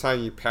every time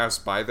you pass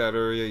by that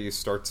area, you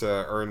start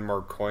to earn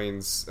more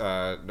coins,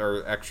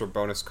 or extra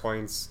bonus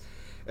coins.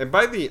 And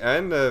by the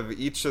end of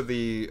each of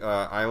the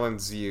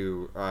islands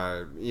you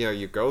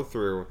go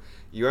through,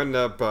 you end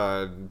up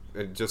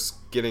just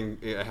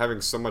having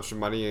so much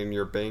money in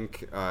your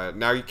bank.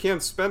 Now you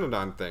can't spend it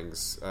on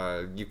things.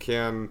 You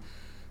can.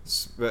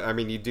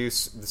 You do.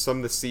 Some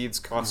of the seeds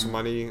cost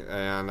money,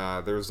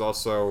 and there's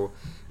also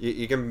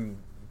you can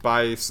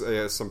buy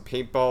some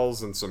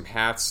paintballs and some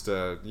hats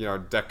to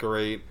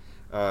decorate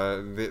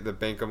the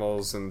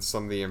Bankamals and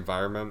some of the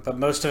environment. But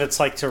most of it's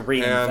like to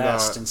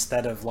reinvest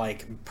instead of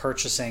like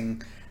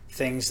purchasing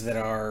things that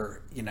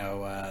are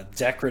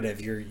decorative.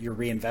 You're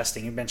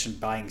reinvesting. You mentioned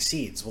buying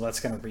seeds. Well, that's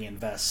going to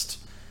reinvest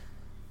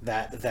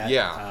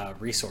that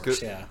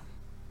resource.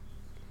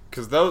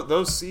 Because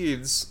those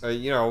seeds,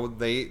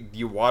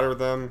 you water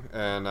them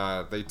and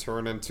they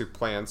turn into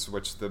plants,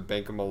 which the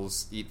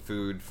Bankamals eat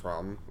food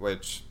from.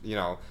 Which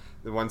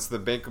once the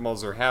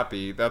Bankamals are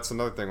happy, that's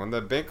another thing. When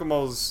the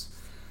Bankamals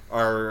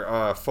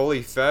are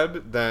fully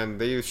fed, then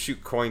they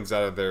shoot coins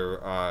out of their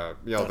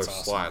their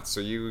awesome slots. So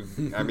you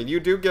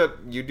do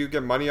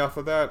get money off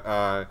of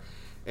that.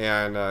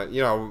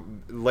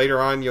 Later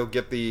on you'll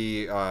get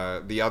the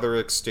other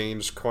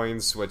exchange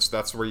coins, which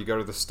that's where you go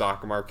to the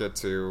stock market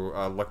to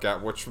look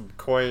at which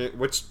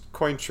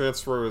coin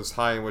transfer is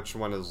high and which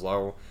one is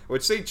low,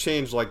 which they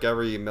change like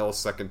every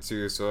millisecond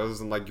too, so it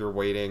isn't like you're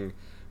waiting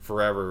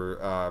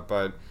forever.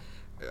 But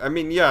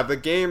the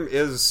game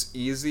is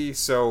easy,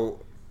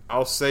 so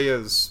I'll say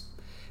is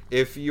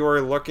if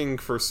you're looking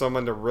for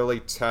someone to really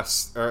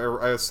test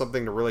or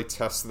something to really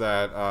test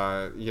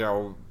that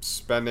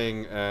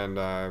spending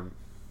and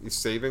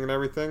saving and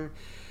everything,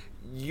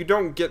 you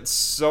don't get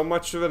so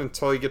much of it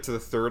until you get to the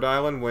third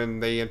island when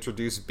they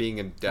introduce being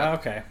in debt. Oh,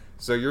 okay.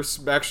 So you're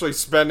actually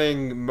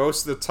spending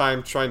most of the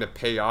time trying to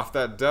pay off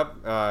that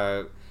debt,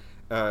 that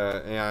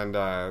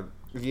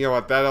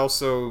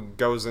also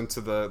goes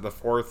into the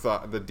fourth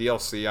the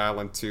DLC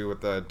island too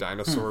with the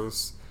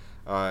dinosaurs.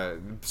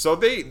 So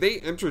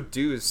they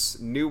introduce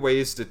new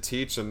ways to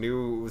teach and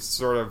new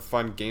sort of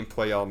fun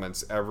gameplay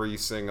elements every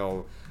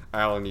single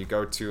island you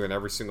go to and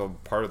every single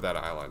part of that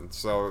island.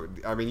 So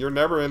you're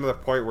never into the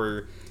point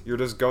where you're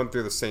just going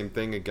through the same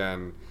thing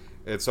again.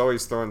 It's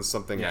always throwing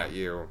something at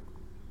you.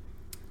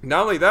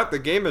 Not only that, the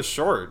game is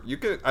short.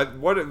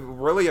 What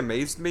really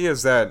amazed me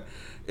is that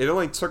it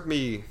only took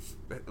me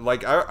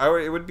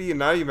it would be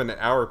not even an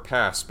hour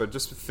past, but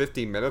just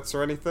 50 minutes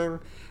or anything,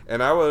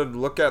 and I would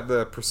look at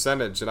the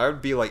percentage and I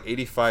would be like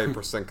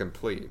 85%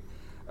 complete.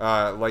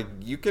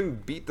 You can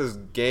beat this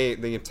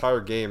game, the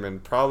entire game, in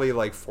probably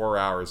like 4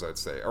 hours, I'd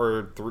say,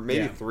 or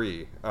maybe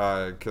 3.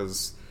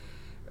 Because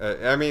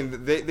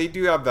they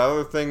do have the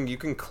other thing. You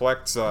can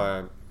collect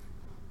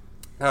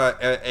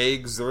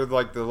eggs. They're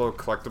like the little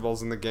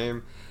collectibles in the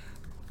game.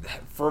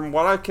 From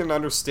what I can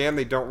understand,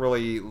 they don't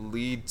really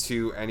lead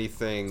to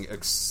anything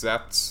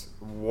except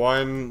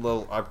one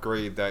little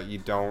upgrade that you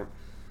don't.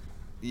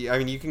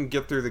 You can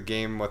get through the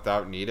game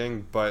without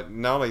needing, but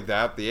not only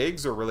that, the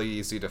eggs are really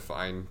easy to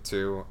find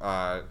too,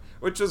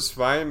 which is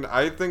fine.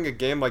 I think a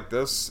game like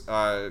this,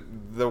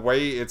 the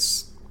way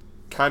it's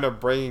kind of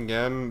bringing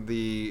in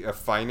the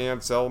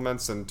finance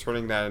elements and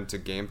turning that into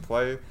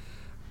gameplay,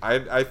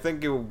 I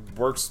think it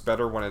works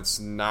better when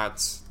it's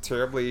not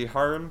terribly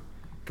hard,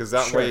 because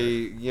that way,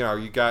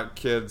 you got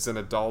kids and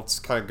adults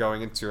kind of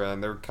going into it,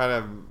 and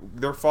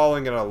they're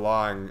following it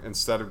along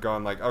instead of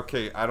going like,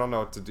 okay, I don't know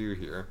what to do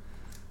here.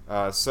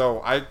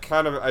 So I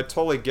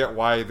totally get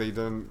why they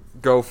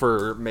didn't go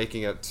for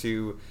making it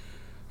too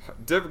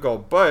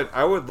difficult, but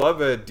I would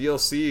love a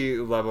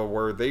DLC level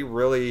where they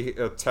really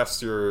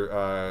test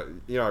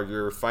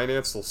your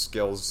financial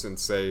skills and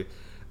say,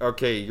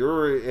 okay,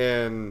 you're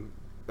in,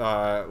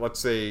 let's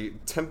say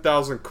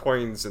 10,000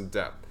 coins in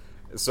debt.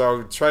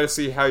 So try to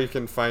see how you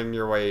can find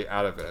your way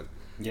out of it.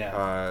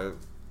 Yeah.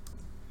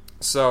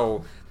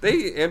 So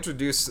they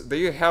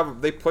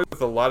play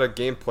with a lot of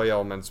gameplay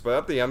elements, but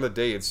at the end of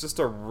the day, it's just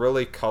a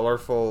really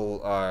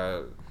colorful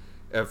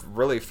a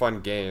really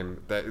fun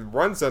game that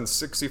runs on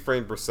 60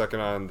 frames per second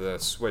on the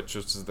Switch,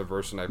 which is the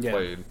version I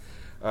played.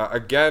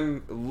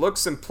 Again,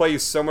 looks and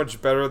plays so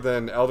much better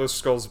than Elder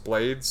Scrolls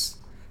Blades.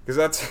 Because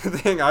that's the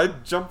thing, I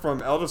jumped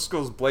from Elder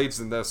Scrolls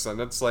Blades in this,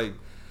 and it's like,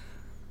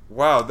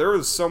 wow, there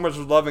was so much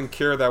love and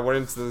care that went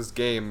into this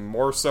game,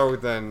 more so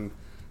than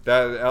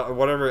that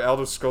whatever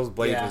Elder Scrolls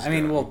Blades was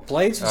doing. Well,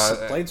 Blades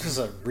was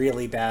a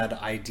really bad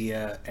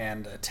idea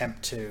and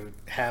attempt to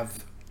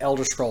have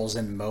Elder Scrolls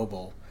in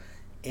mobile.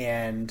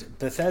 And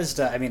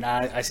Bethesda,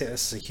 I say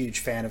this is a huge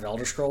fan of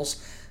Elder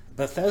Scrolls.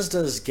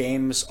 Bethesda's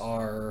games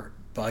are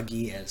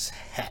buggy as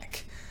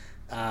heck.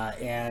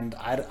 And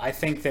I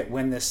think that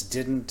when this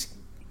didn't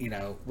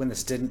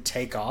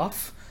take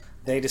off,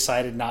 they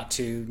decided not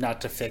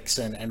to fix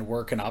and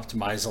work and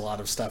optimize a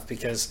lot of stuff,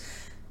 because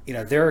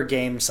there are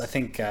games, I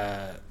think,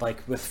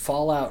 like with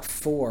Fallout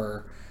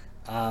 4,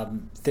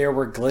 there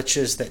were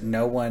glitches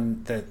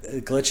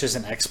glitches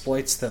and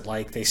exploits that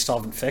like they still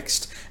haven't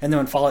fixed. And then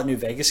when Fallout New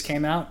Vegas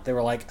came out, they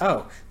were like,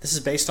 oh, this is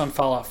based on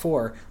Fallout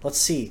 4. Let's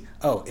see.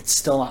 Oh, it's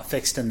still not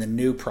fixed in the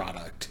new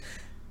product.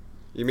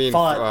 You mean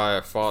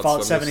Fallout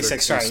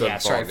 76?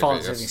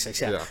 Fallout 76.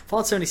 Yeah.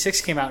 Fallout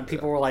 76 came out, and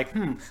people were like,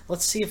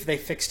 let's see if they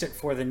fixed it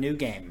for the new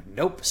game.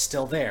 Nope,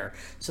 still there.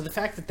 So the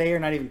fact that they are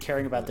not even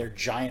caring about their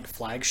giant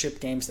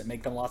flagship games that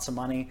make them lots of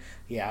money,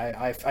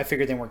 I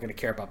figured they weren't going to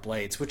care about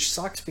Blades, which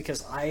sucks,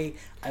 because I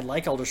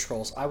like Elder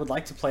Scrolls. I would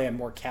like to play a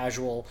more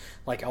casual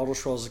like Elder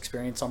Scrolls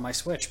experience on my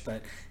Switch,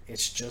 but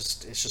it's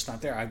just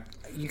not there.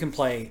 You can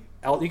play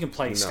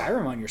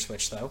Skyrim on your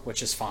Switch though,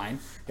 which is fine.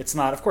 It's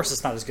not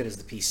as good as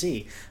the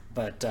PC,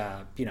 but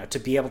to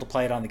be able to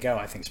play it on the go,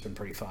 I think has been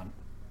pretty fun.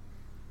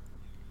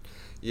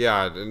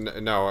 Yeah,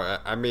 no,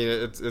 I mean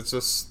it's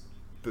just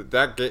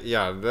that game.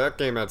 Yeah, that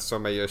game had so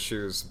many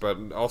issues, but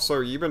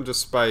also even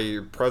just by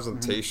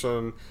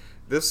presentation,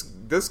 this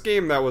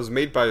game that was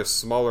made by a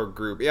smaller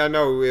group. Yeah, I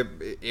know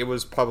it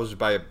was published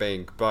by a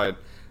bank, but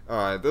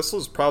this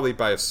was probably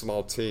by a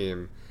small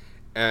team.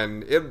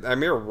 And it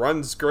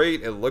runs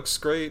great, it looks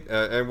great,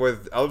 and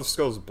with Elder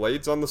Scrolls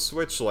Blades on the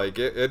Switch, like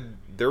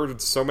there were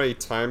so many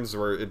times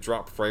where it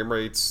dropped frame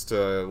rates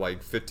to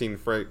like 15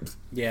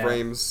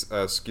 frames,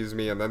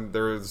 and then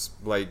there's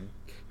like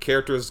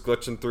characters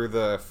glitching through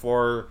the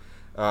floor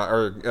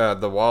or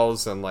the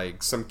walls, and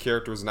like some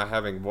characters not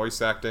having voice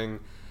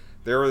acting.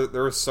 There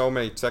were so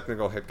many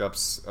technical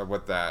hiccups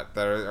with that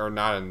are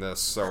not in this.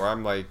 So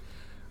I'm like,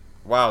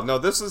 wow, no,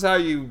 this is how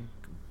you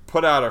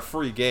put out a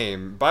free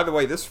game. By the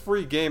way, this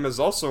free game is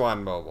also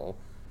on mobile,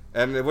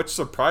 and which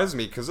surprised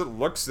me because it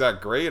looks that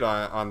great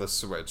on the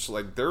Switch.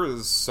 Like there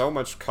is so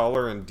much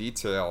color and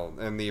detail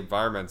in the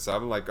environments.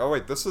 I'm like, oh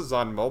wait, this is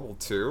on mobile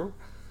too.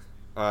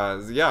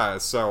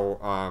 So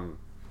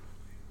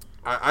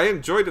I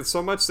enjoyed it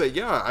so much that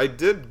I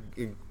did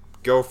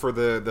go for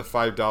the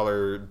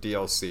 $5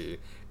 DLC,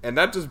 and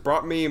that just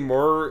brought me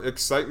more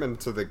excitement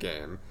to the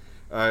game.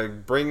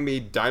 Bring me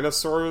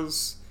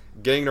dinosaurs,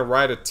 getting to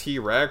ride a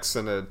T-Rex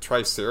and a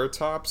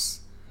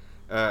Triceratops,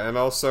 and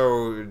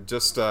also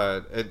just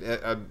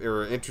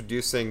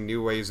introducing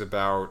new ways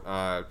about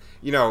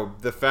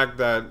the fact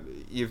that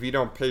if you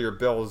don't pay your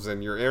bills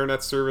and your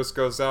internet service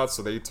goes out,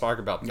 so they talk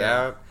about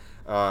that,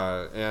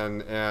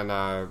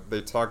 and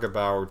they talk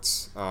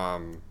about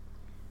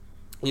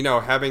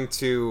having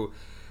to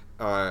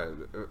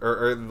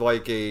or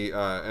like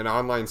an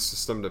online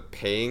system to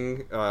paying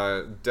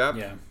debt.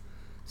 Yeah.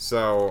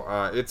 So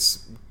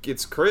it's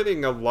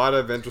creating a lot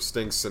of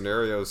interesting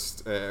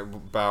scenarios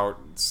about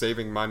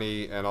saving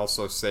money and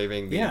also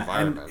saving the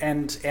environment.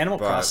 And Animal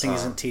Crossing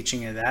isn't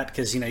teaching you that,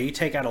 because you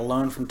take out a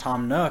loan from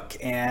Tom Nook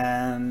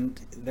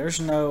and there's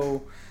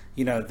no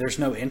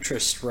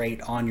interest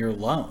rate on your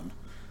loan.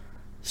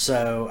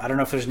 So I don't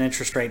know if there's an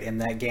interest rate in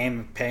that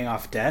game paying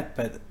off debt,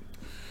 but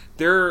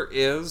there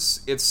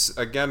is. It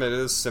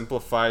is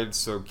simplified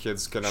so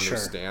kids can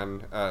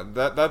understand. Sure.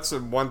 That's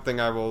one thing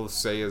I will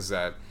say is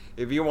that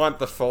if you want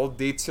the full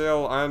detail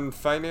on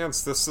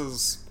finance, this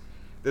is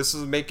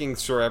making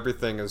sure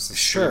everything is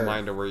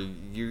streamlined to where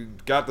you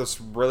got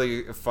this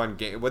really fun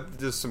game with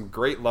just some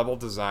great level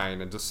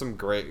design and just some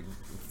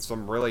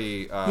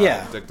really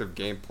addictive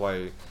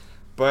gameplay.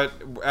 But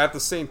at the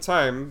same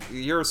time,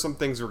 here are some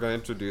things we're going to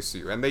introduce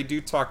you, and they do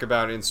talk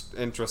about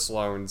interest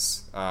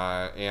loans,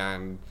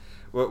 and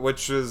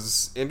which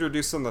is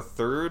introduced in the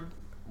third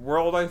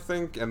world, I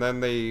think, and then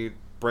they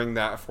bring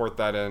that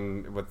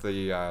in with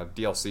the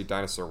DLC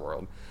Dinosaur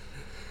World.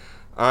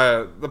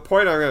 The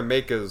point I'm going to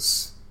make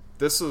is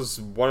this is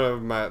one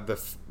of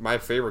my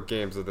favorite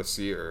games of this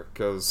year,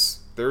 because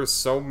there's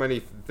so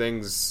many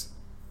things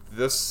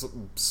this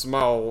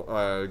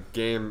small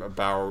game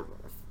about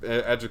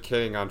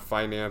educating on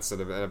finance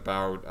and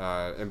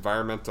about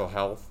environmental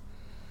health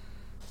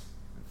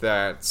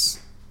that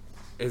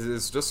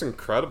is just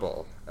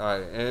incredible.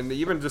 And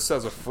even just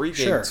as a free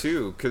game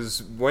too,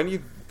 because when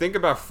you think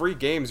about free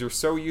games, you're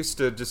so used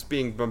to just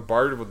being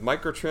bombarded with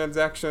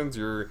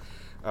microtransactions.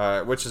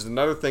 Which is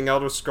another thing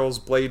Elder Scrolls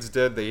Blades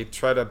did. They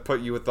try to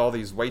put you with all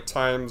these wait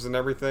times and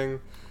everything.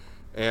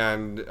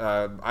 And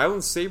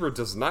Island Saber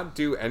does not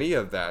do any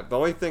of that. The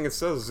only thing it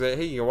says is that,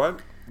 hey, you know what?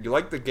 You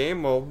like the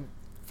game? Well,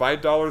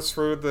 $5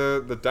 for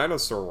the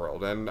dinosaur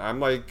world. And I'm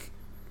like,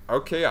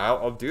 okay,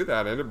 I'll do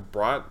that. And it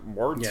brought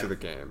more to the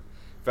game.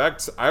 In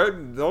fact,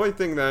 the only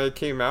thing that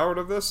came out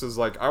of this is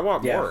like, I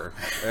want more.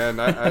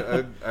 And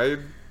I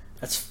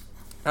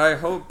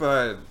hope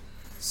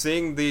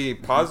seeing the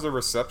positive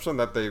reception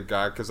that they've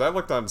got, because I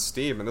looked on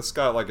Steam and this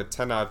got like a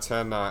 10 out of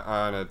 10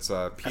 on its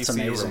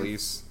PC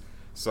release.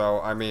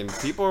 So, I mean,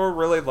 people are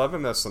really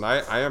loving this, and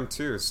I am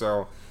too.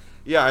 So,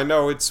 yeah, I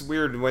know it's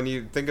weird when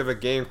you think of a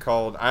game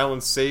called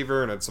Island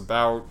Saver, and it's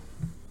about,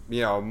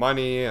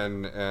 money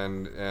and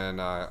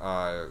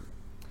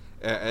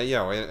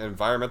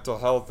environmental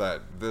health,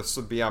 that this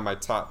would be on my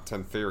top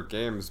 10 favorite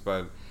games.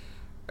 But,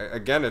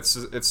 again,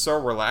 it's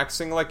so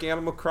relaxing like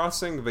Animal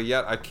Crossing, but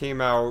yet I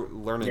came out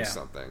learning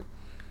something.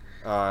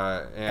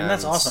 And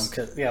that's awesome,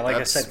 because like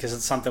I said, because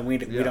it's something we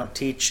don't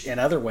teach in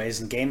other ways,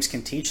 and games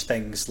can teach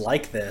things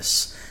like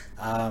this.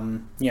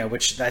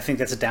 Which I think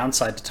that's a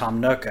downside to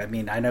Tom Nook. I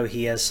mean, I know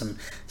he has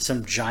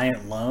some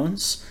giant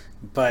loans,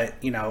 but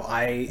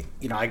I've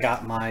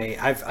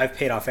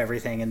paid off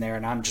everything in there,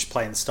 and I'm just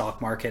playing the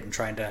stock market and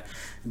trying to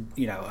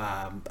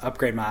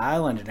upgrade my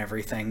island and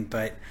everything.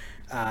 But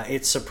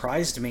it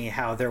surprised me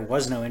how there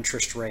was no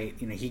interest rate.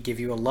 He'd give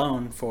you a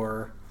loan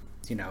for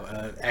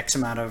X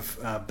amount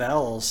of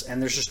bells,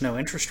 and there's just no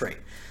interest rate.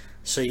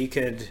 So you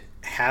could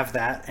have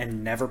that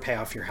and never pay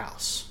off your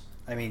house.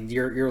 I mean,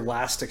 your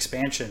last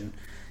expansion,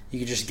 you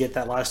could just get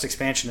that last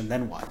expansion, and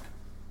then what?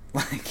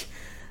 Like,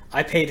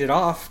 I paid it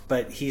off,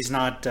 but he's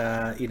not,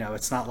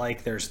 it's not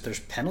like there's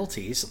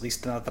penalties, at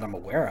least not that I'm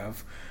aware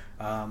of.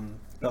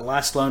 The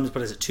last loan is,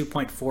 what is it,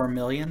 2.4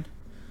 million?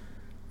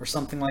 Or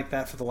something like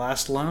that for the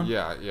last loan?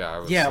 Yeah.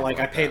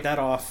 I paid that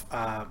off.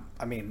 I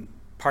mean,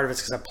 part of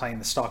it's because I'm playing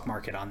the stock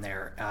market on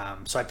there.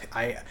 So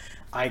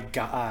I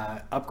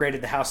got,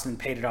 upgraded the house and then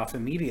paid it off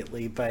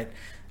immediately. But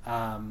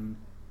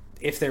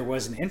if there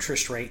was an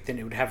interest rate, then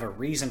it would have a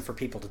reason for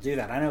people to do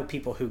that. I know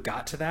people who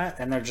got to that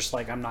and they're just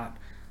like,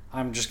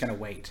 I'm just going to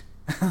wait.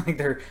 Like,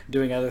 they're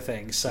doing other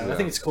things. So I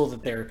think it's cool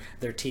that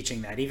they're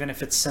teaching that, even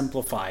if it's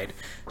simplified,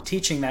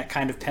 teaching that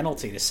kind of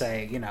penalty to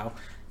say,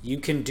 you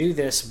can do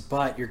this,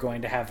 but you're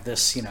going to have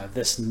this,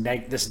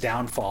 this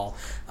downfall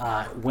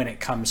when it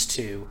comes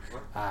to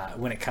that.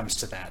 After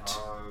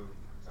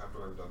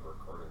I'm done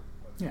recording.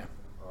 Yeah.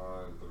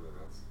 3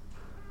 minutes.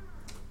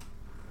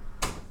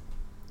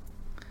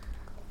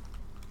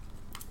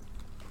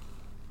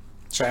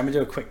 Sorry, I'm gonna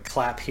do a quick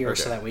clap here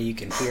so that way you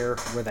can hear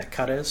where that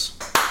cut is.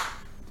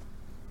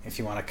 If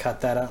you want to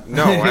cut that up.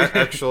 No,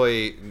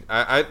 actually,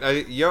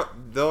 the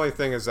only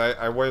thing is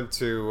I went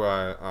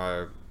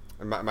to.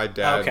 My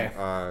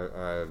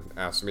dad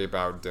asked me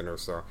about dinner,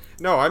 so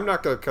no, I'm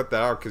not going to cut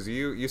that out because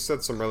you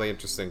said some really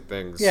interesting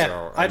things. Yeah,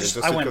 so, I just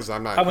went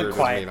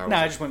quiet.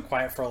 I just went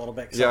quiet for a little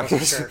bit. I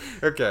wasn't sure.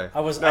 Okay.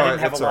 I didn't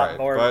have a lot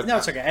more. No,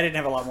 it's okay. I didn't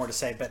have a lot more to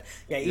say, but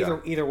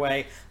either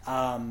way,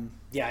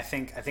 I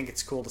think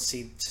it's cool to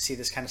see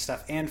this kind of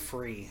stuff, and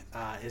free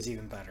is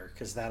even better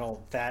because I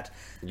know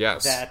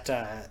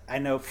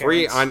parents,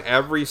 free on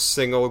every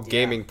single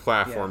gaming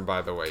platform,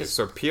 by the way.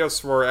 So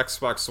PS4,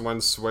 Xbox One,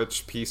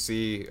 Switch,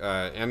 PC,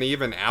 and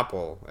even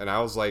Apple. And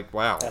I was like,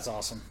 wow, that's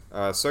awesome.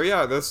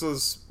 This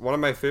is one of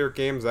my favorite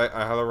games. I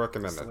highly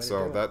recommend it.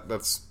 So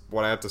that's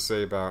what I have to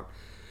say about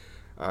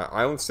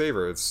Island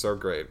Saver. It's so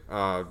great.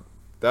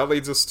 That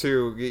leads us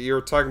to, you were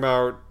talking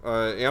about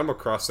Animal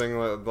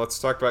Crossing. Let's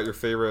talk about your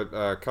favorite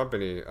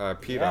company,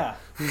 PETA.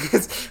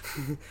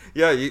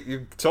 Yeah,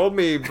 you told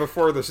me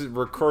before this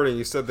recording,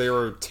 you said they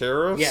were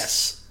terrorists?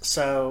 Yes.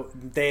 So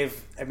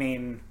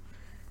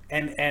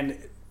and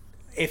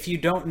if you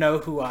don't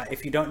know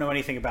if you don't know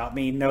anything about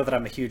me, know that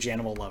I'm a huge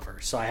animal lover.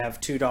 So I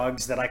have 2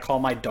 dogs that I call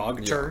my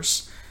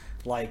dogters. Yeah.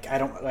 Like, I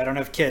don't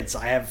have kids.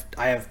 I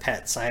have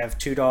pets. I have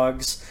 2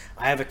 dogs.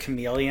 I have a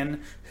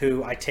chameleon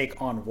who I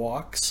take on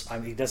walks. I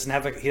mean, he doesn't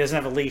have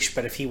a leash,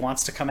 but if he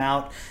wants to come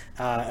out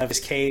of his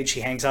cage,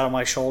 he hangs out on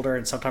my shoulder,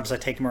 and sometimes I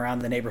take him around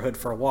the neighborhood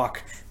for a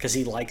walk because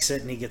he likes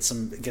it and he gets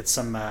some good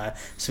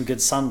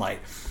sunlight.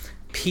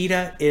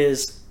 PETA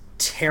is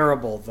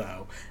terrible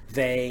though.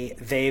 They've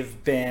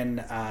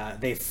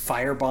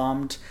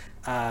firebombed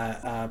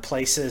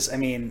places. I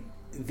mean,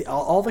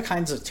 all the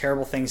kinds of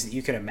terrible things that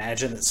you could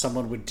imagine that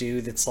someone would do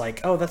that's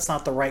like, oh, that's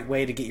not the right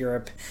way to get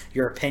your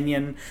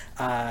opinion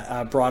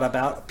brought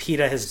about.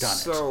 PETA has done it.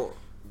 So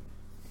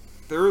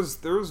there's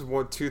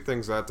 2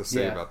 things I have to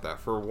say about that.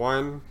 For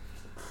one,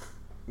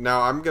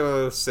 now I'm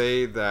gonna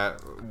say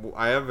that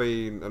I have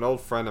an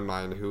old friend of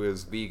mine who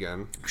is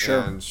vegan,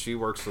 and she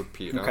works with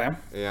PETA. Okay.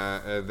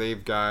 And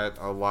they've got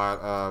a lot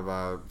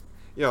of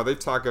they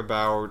talk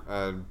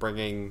about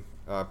bringing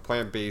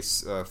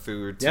plant-based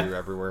food to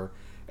everywhere.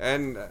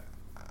 And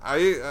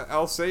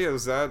I'll say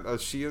is that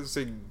she is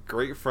a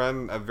great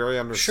friend, a very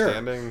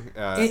understanding.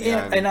 Sure.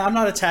 And I'm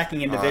not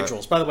attacking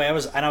individuals. By the way, I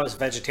was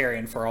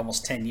vegetarian for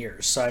almost 10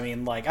 years, so I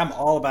mean, like, I'm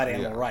all about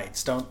animal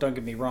rights. Don't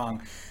get me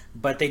wrong,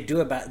 but they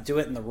do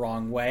it in the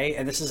wrong way,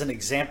 and this is an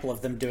example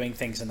of them doing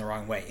things in the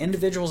wrong way.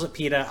 Individuals at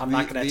PETA, I'm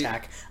not going to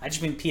attack. I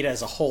just mean PETA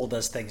as a whole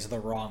does things the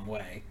wrong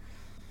way.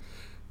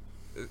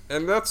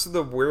 And that's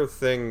the weird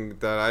thing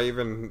that I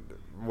even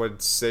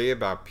would say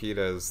about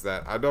PETA is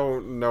that I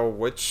don't know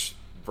which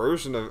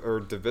version of or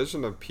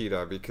division of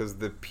PETA, because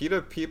the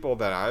PETA people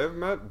that I have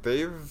met,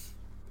 there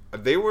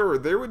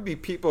would be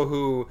people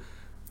who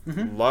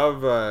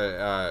love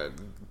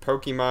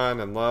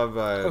Pokemon and love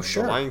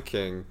The Lion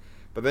King.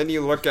 But then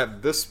you look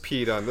at this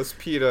PETA, and this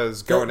PETA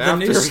is going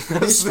after the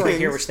news story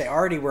here, which they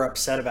already were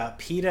upset about.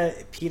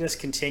 PETA's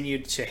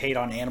continued to hate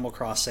on Animal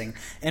Crossing,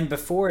 and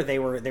before they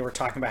were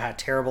talking about how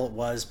terrible it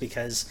was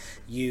because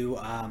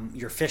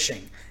you're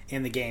fishing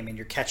in the game and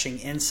you're catching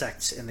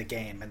insects in the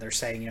game, and they're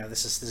saying,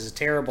 this is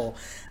terrible,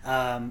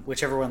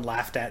 which everyone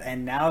laughed at,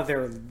 and now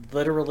they're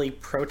literally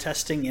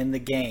protesting in the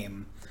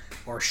game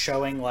or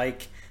showing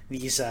like.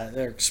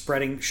 They're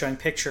showing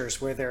pictures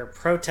where they're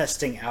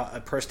protesting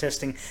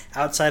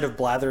outside of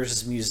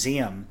Blathers'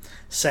 museum,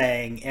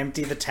 saying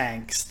 "Empty the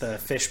tanks, the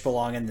fish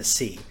belong in the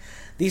sea."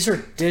 These are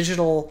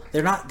digital.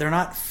 They're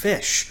not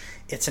fish.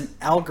 It's an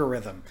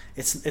algorithm.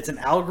 It's an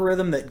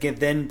algorithm that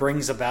then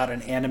brings about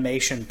an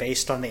animation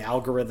based on the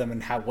algorithm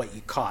and what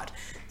you caught.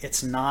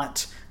 It's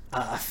not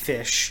a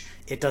fish.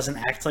 It doesn't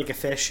act like a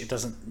fish. It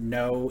doesn't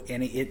know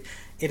any.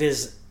 It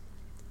is.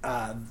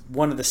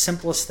 One of the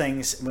simplest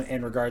things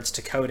in regards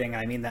to coding.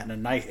 I mean that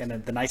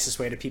in the nicest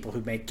way to people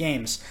who make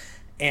games,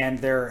 and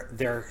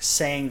they're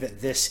saying that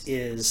this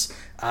is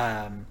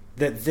that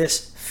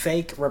this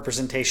fake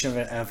representation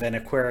of an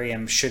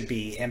aquarium should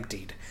be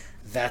emptied.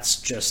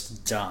 That's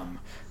just dumb.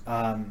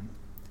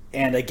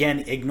 And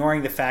again,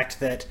 ignoring the fact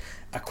that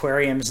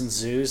aquariums and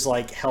zoos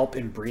like help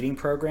in breeding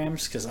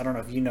programs, because I don't know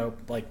if you know,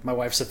 like my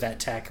wife's a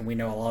vet tech and we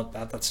know a lot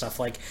about that stuff.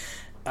 Like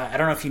I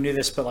don't know if you knew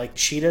this, but like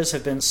cheetahs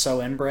have been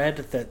so inbred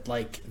that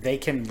like they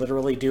can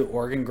literally do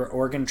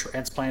organ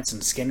transplants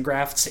and skin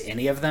grafts to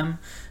any of them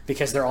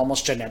because they're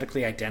almost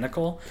genetically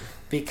identical.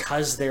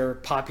 Because their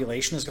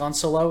population has gone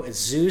so low,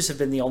 zoos have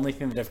been the only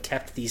thing that have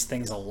kept these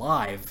things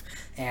alive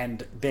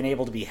and been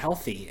able to be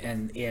healthy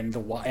in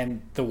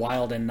the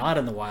wild and not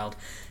in the wild.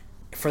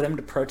 For them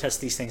to protest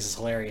these things is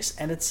hilarious,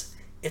 and it's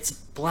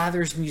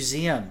Blathers'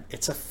 museum.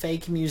 It's a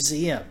fake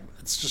museum.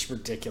 It's just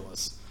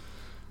ridiculous.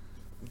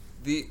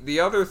 The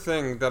other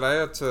thing that I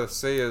had to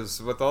say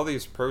is with all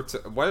these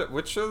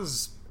which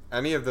has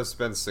any of this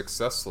been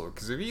successful?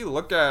 Because if you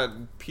look at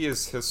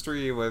PETA's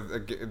history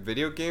with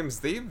video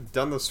games, they've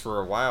done this for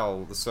a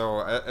while.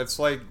 So it's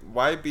like,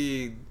 why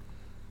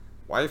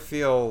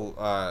feel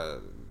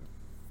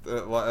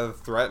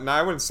threatened?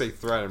 I wouldn't say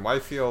threatened. Why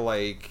feel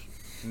like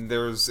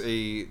there's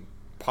a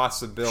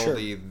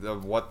possibility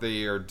of what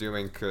they are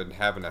doing could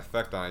have an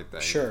effect on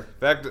anything? Sure. In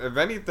fact, if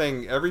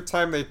anything, every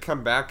time they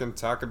come back and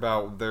talk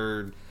about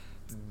their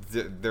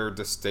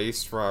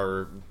distaste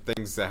for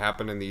things that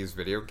happen in these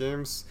video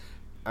games,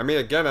 I mean,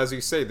 again, as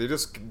you say, they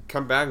just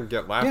come back and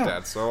get laughed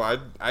at. So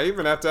I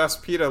even have to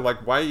ask PETA,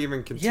 like, why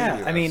even continue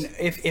this? I mean,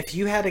 if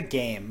you had a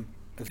game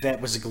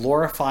that was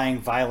glorifying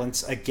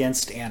violence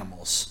against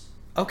animals,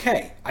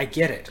 okay, I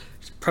get it.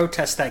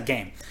 Protest that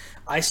game.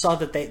 I saw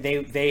that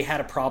they had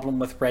a problem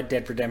with Red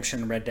Dead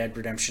Redemption, Red Dead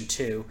Redemption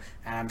 2,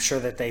 and I'm sure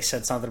that they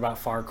said something about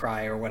Far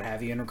Cry or what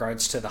have you in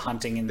regards to the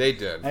hunting. And they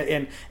did.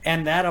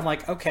 And that I'm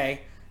like,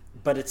 okay,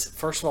 but it's,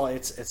 first of all,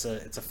 it's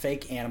a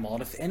fake animal,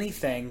 and if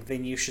anything,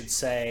 then you should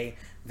say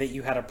that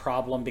you had a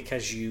problem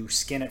because you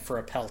skin it for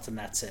a pelt and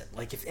that's it.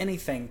 Like, if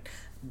anything,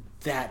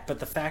 that. But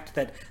the fact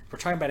that we're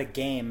talking about a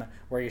game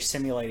where you're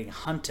simulating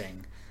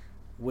hunting,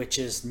 which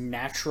is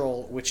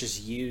natural, which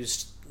is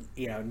used,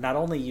 not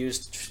only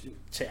used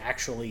to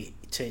actually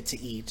to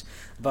eat,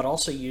 but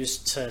also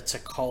used to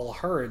cull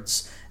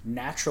herds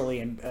naturally,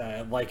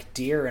 and like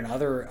deer and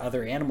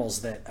other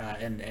animals that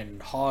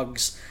and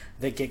hogs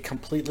that get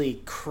completely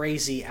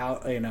crazy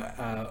out,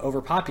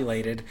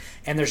 overpopulated,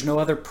 and there's no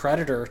other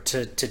predator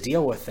to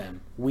deal with them.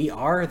 We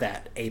are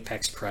that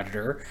apex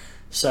predator,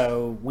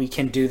 so we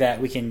can do that.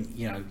 We can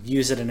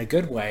use it in a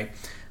good way,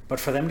 but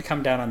for them to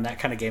come down on that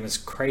kind of game is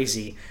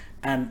crazy.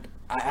 And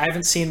I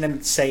haven't seen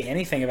them say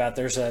anything about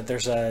there's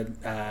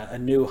a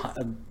new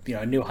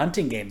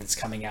hunting game that's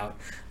coming out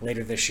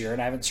later this year, and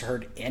I haven't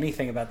heard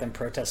anything about them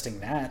protesting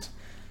that.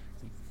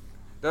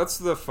 That's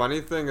the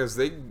funny thing is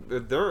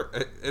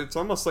it's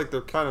almost like they're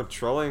kind of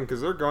trolling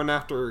because they're going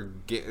after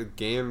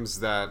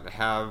games that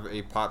have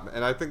a pop,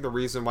 and I think the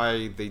reason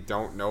why they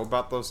don't know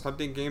about those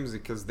hunting games is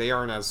because they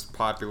aren't as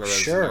popular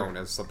as known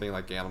as something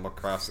like Animal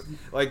Crossing.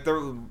 Like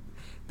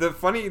the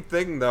funny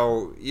thing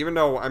though, even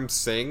though I'm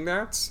saying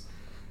that,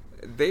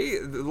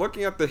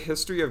 looking at the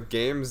history of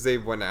games they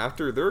went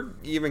after, there are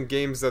even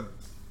games that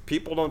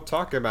people don't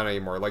talk about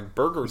anymore, like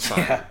Burger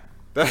Time.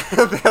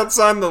 Yeah. That's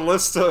on the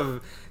list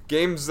of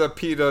games that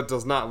PETA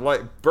does not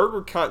like.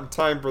 Burger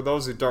Time, for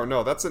those who don't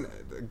know,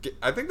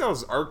 I think that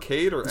was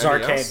arcade or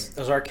NES. It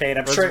was arcade.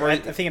 I'm sure. I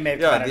think it may have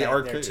come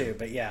out there too.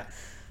 But yeah,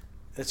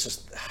 it's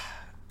just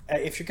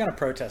if you're going to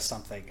protest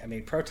something, I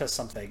mean, protest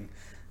something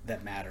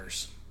that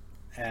matters.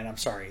 And I'm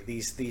sorry,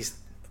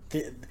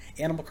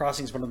 Animal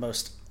Crossing is one of the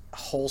most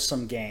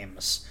wholesome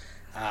games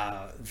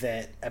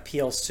that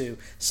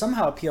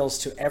somehow appeals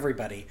to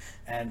everybody.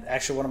 And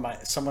actually,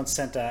 someone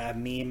sent a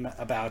meme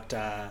about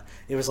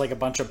it was like a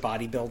bunch of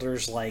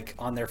bodybuilders like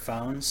on their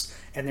phones,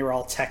 and they were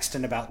all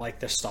texting about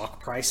like the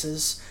stock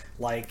prices,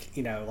 like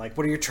like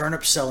what are your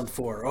turnips selling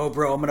for? Oh,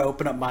 bro, I'm gonna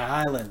open up my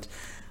island.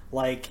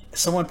 Like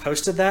someone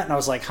posted that, and I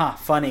was like, "Huh,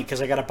 funny,"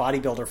 because I got a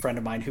bodybuilder friend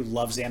of mine who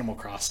loves Animal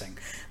Crossing.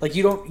 Like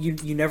you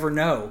never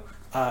know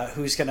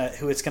who it's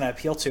gonna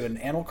appeal to,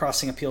 and Animal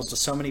Crossing appeals to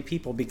so many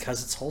people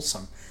because it's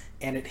wholesome.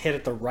 And it hit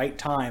at the right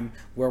time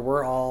where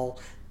we're all,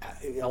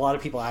 a lot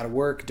of people out of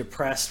work,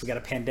 depressed. We got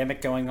a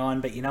pandemic going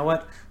on, but you know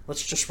what?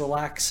 Let's just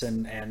relax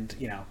and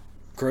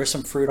grow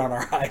some fruit on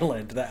our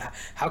island.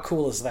 How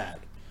cool is that?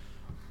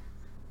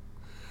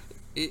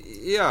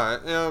 Yeah,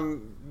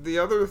 and the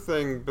other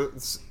thing,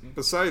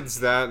 besides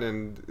that,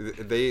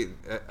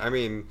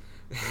 I'm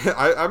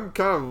kind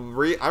of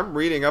I'm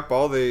reading up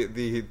all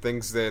the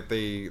things that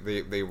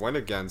they went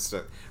against.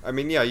 I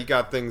mean, yeah, you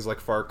got things like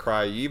Far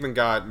Cry. You even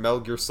got Metal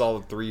Gear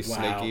Solid 3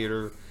 Snake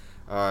Eater.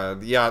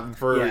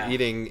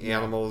 Eating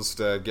animals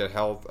to get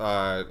health.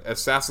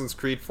 Assassin's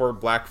Creed 4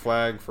 Black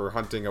Flag for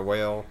hunting a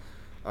whale.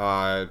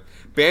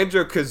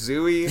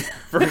 Banjo-Kazooie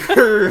for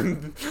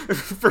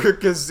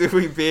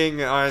Kazooie being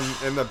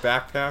in the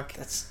backpack.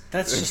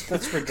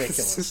 That's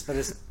ridiculous. That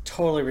is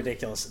totally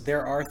ridiculous.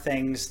 There are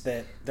things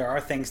that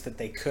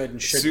they could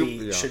and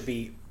should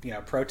be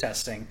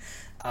protesting,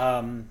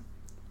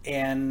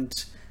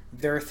 and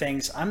there are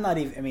things I'm not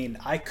even. I mean,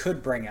 I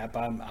could bring up.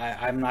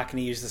 I'm not going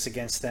to use this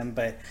against them,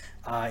 but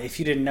if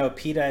you didn't know,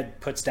 PETA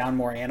puts down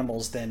more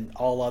animals than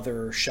all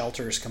other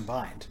shelters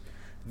combined.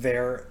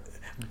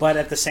 But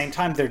at the same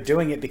time, they're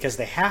doing it because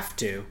they have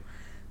to.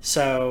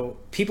 So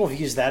people have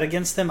used that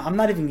against them. I'm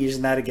not even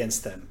using that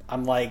against them.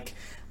 I'm like,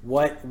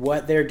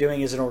 what they're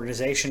doing as an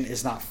organization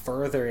is not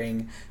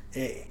furthering.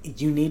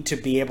 You need to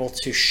be able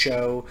to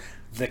show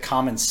the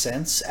common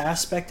sense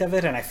aspect of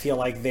it, and I feel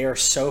like they're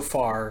so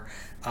far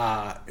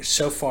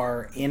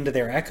into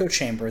their echo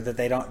chamber that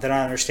they don't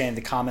understand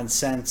the common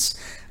sense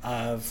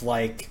of,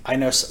 like, I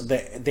know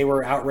they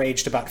were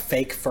outraged about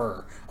fake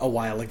fur a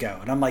while ago,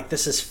 and I'm like,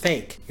 this is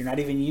fake. You're not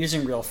even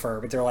using real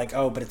fur, but they're like,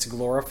 oh, but it's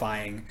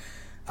glorifying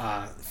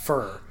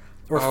fur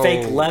or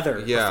fake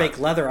leather. Yeah. Or fake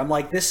leather. I'm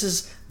like, this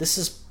is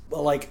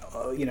like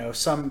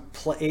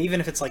even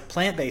if it's like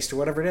plant-based or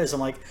whatever it is, I'm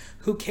like,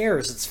 who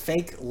cares? It's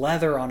fake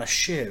leather on a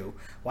shoe.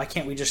 Why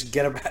can't we just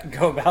go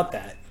about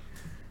that?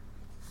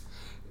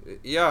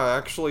 Yeah,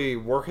 actually,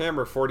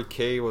 Warhammer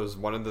 40K was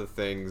one of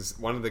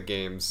the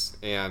games,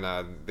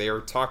 and they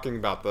were talking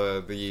about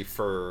the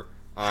fur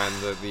on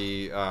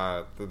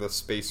the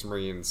Space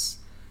Marines.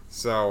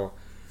 So,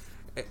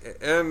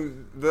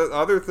 and the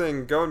other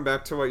thing, going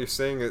back to what you're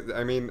saying,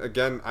 I mean,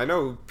 again, I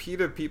know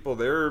PETA people,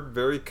 they're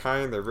very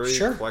kind, they're very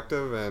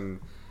collective, and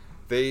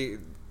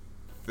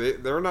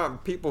they're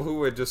not people who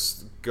would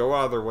just go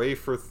out of their way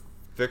for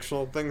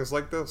fictional things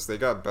like this. They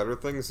got better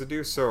things to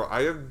do. So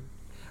I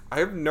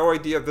have no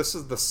idea if this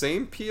is the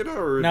same PETA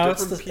or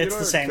different PETA. It's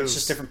the same. It's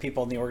just different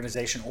people in the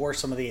organization or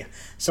some of the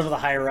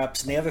higher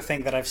ups. And the other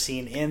thing that I've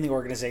seen in the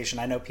organization,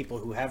 I know people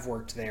who have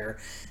worked there,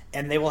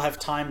 and they will have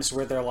times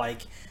where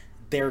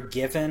they're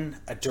given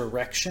a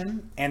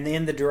direction, and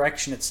in the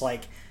direction it's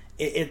like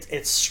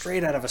it's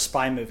straight out of a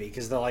spy movie,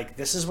 because they're like,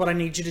 this is what I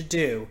need you to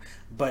do,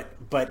 but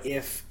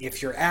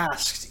if you're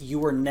asked, you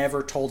were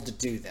never told to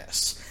do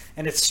this.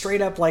 And it's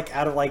straight up like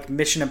out of like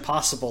Mission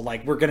Impossible,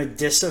 like, we're going to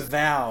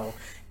disavow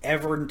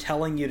ever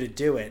telling you to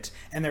do it,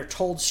 and they're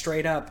told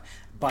straight up,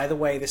 by the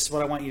way, this is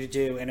what I want you to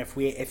do, and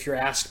if you're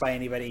asked by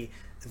anybody,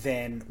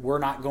 then we're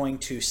not going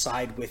to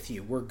side with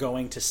you. We're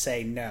going to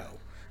say no,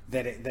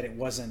 that it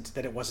wasn't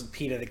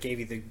PETA that gave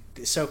you the.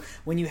 So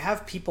when you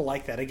have people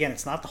like that, again,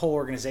 it's not the whole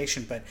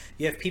organization, but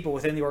you have people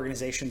within the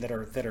organization that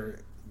are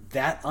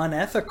that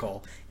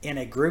unethical in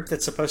a group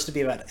that's supposed to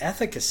be about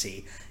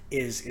efficacy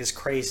is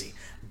crazy.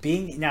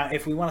 Now,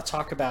 if we want to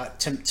talk about,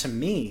 to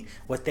me,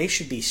 what they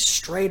should be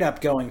straight up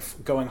going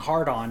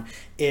hard on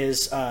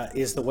is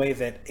the way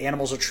that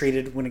animals are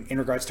treated in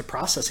regards to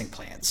processing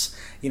plants.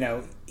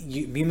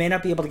 You may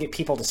not be able to get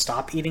people to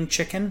stop eating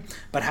chicken,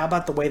 but how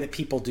about the way that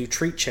people do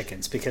treat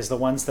chickens? Because the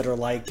ones that are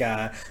like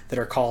that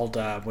are called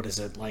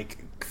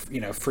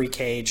free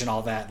cage and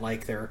all that,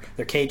 like they're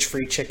cage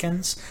free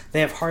chickens.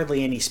 They have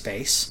hardly any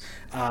space.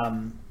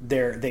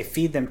 They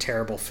feed them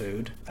terrible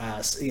food.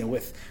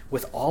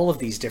 With all of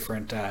these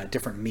different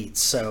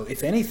meats. So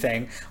if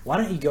anything, why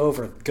don't you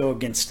go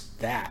against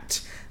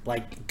that?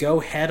 Like,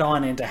 go head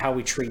on into how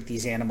we treat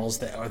these animals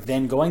that are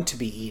then going to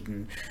be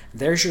eaten.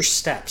 There's your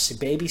steps,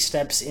 baby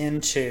steps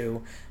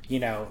into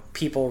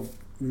people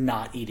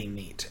not eating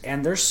meat.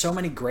 And there's so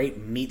many great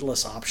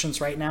meatless options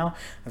right now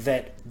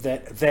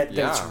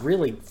that's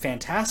really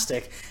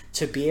fantastic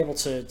to be able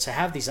to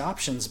have these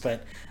options,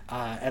 but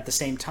at the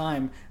same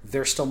time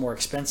they're still more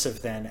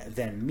expensive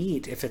than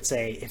meat if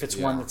it's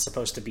one that's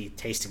supposed to be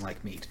tasting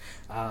like meat.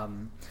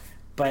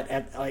 Like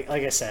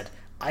I said,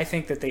 I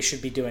think that they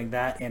should be doing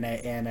that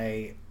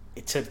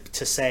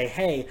to say,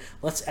 hey,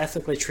 let's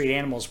ethically treat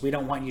animals. We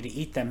don't want you to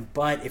eat them,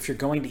 but if you're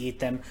going to eat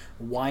them,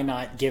 why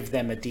not give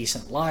them a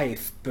decent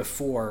life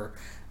before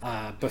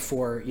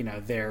they're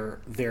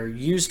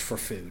used for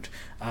food?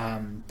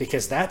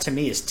 Because that to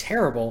me is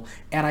terrible,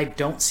 and I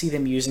don't see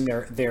them using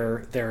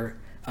their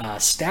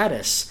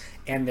status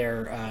and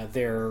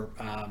their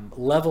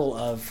level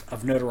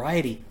of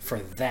notoriety for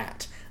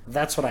that.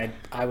 That's what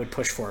I would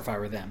push for if I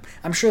were them.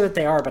 I'm sure that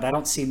they are, but I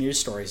don't see news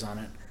stories on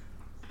it.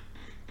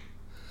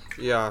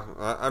 Yeah,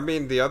 I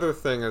mean, the other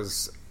thing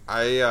is,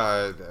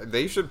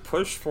 they should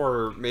push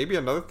for, maybe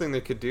another thing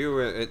they could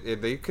do,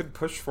 they could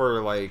push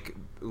for, like,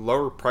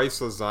 lower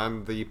prices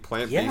on the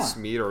plant-based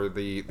meat or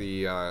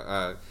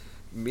the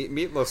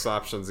meatless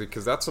options,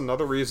 because that's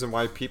another reason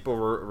why people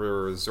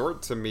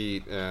resort to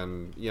meat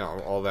and,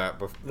 all that.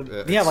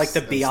 Like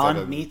the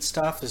Beyond Meat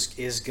stuff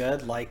is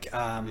good. Like,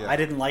 I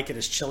didn't like it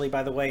as chili,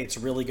 by the way. It's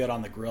really good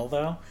on the grill,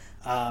 though.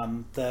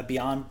 The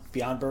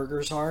Beyond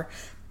Burgers are.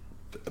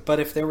 But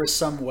if there was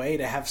some way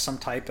to have some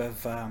type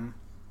of,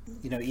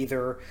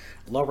 either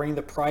lowering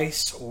the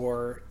price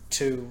or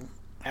to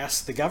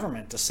ask the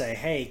government to say,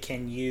 hey,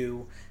 can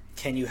you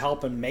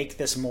help and make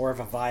this more of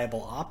a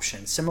viable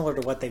option, similar to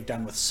what they've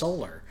done with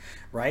solar,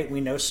 right? We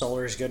know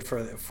solar is good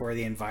for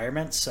the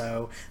environment,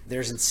 so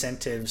there's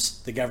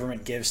incentives the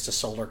government gives to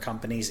solar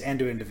companies and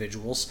to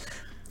individuals.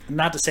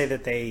 Not to say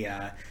that they...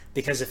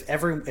 because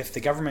if the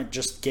government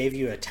just gave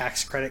you a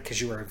tax credit because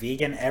you were a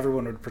vegan,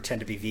 everyone would pretend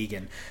to be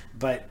vegan.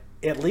 But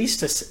at least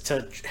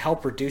to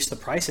help reduce the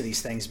price of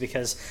these things,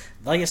 because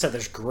like I said,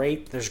 there's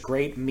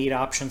great meat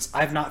options.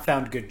 I've not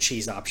found good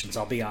cheese options,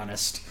 I'll be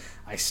honest.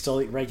 I still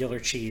eat regular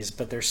cheese,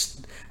 but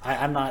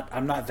I'm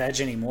not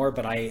veg anymore,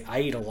 but I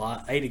eat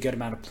a good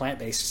amount of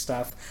plant-based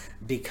stuff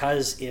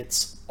because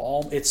it's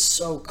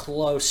so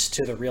close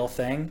to the real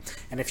thing.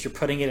 And if you're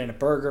putting it in a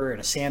burger, in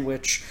a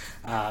sandwich,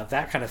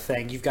 that kind of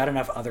thing, you've got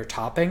enough other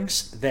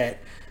toppings that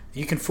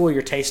you can fool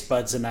your taste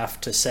buds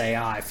enough to say,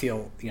 I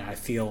feel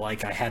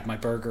like I had my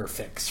burger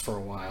fix for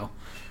a while.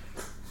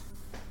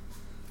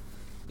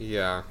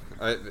 Yeah,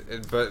 I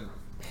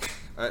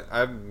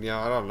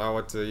don't know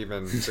what to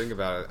even think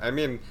about it. I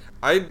mean,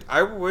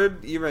 I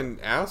would even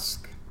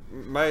ask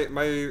my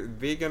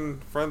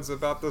vegan friends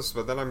about this,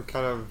 but then I'm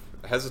kind of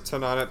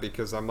hesitant on it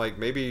because I'm like,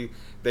 maybe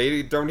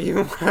they don't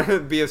even want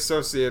to be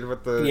associated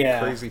with the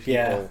crazy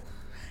people.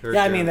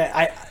 I mean,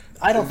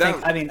 I don't think.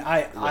 I mean,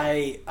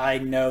 I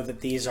know that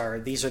these are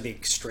the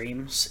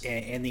extremes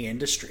in the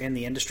industry and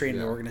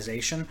the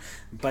organization,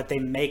 but they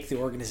make the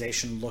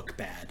organization look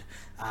bad.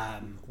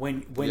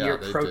 When you're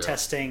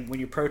protesting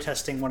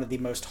one of the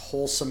most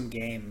wholesome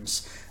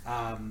games,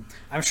 I'm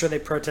sure they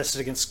protested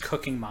against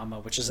Cooking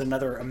Mama, which is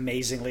another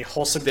amazingly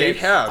wholesome game.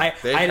 I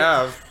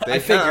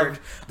figured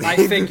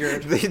they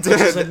did. Which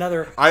is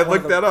another. I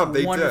looked that up.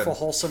 They wonderful did.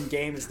 wholesome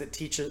games that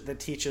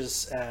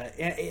teaches.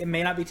 It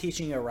may not be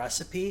teaching you a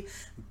recipe,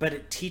 but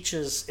it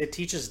teaches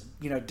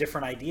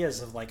different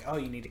ideas of like, oh,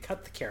 you need to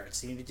cut the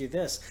carrots, you need to do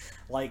this.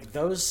 Like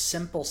those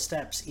simple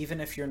steps,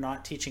 even if you're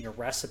not teaching a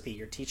recipe,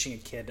 you're teaching a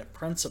kid a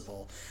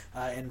principle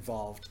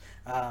involved.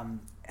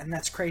 And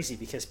that's crazy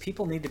because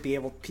people need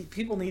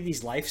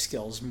these life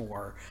skills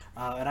more.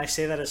 And I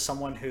say that as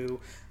someone who,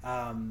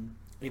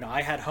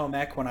 I had home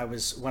ec when I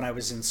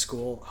was in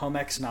school. Home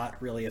ec's not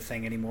really a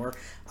thing anymore.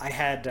 I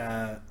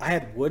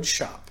had wood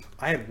shop.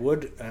 I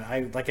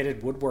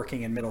did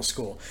woodworking in middle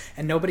school,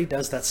 and nobody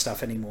does that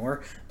stuff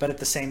anymore. But at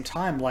the same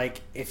time,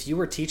 like if you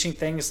were teaching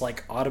things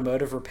like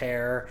automotive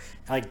repair,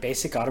 like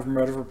basic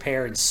automotive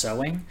repair and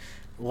sewing,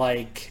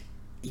 like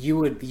you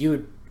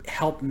would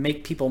help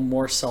make people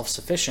more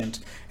self-sufficient,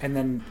 and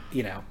then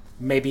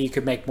maybe you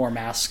could make more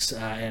masks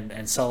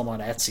and sell them on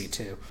Etsy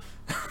too.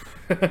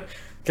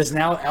 Because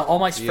now all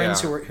my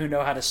friends who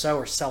know how to sew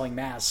are selling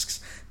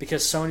masks,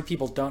 because so many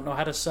people don't know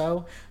how to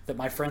sew that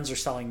my friends are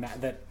selling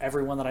that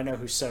everyone that I know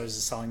who sews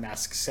is selling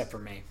masks except for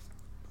me.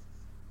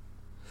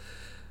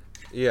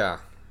 Yeah.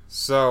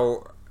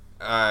 So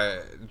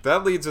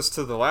that leads us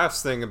to the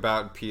last thing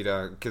about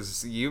PETA,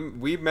 because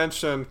we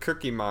mentioned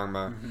Cookie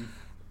Mama. Mm-hmm.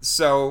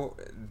 So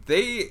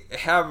they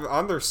have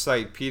on their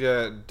site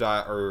www.peta.org.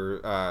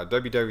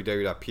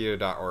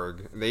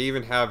 They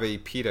even have a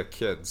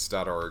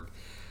PETAkids.org.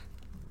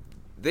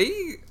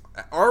 They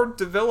are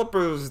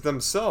developers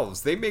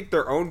themselves. They make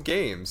their own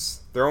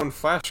games, their own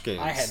Flash games.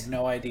 I had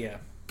no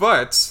idea.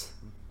 But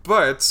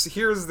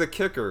here's the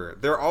kicker: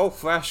 they're all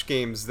Flash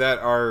games that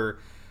are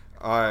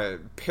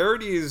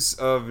parodies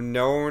of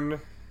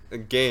known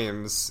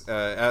games,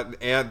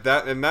 and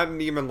not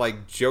even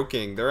like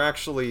joking. They're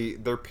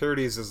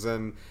parodies, as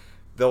in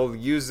they'll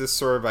use this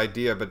sort of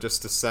idea, but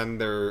just to send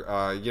their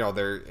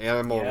their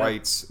animal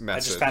rights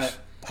message. I just found it.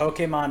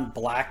 Pokemon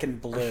Black and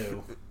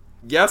Blue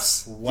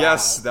Yes, Wow.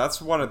 yes,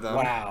 that's one of them.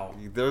 Wow.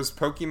 There's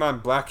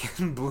Pokemon Black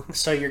and Blue.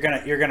 So you're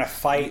gonna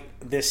fight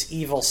this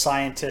evil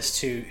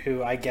scientist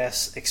who I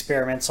guess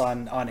experiments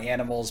on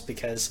animals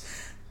because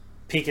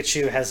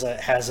Pikachu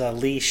has a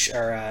leash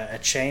or a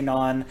chain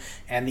on,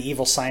 and the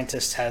evil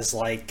scientist has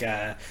like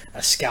a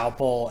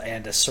scalpel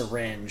and a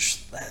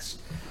syringe.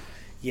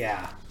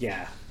 Yeah,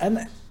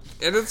 and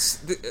And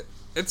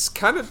it's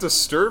kind of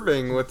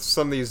disturbing with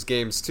some of these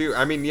games too.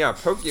 I mean, yeah,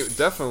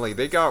 definitely.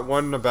 They got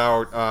one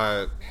about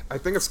I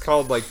think it's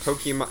called like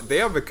Pokemon. They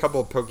have a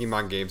couple of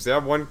Pokemon games. They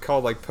have one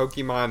called like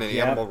Pokemon and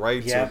Animal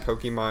Rights or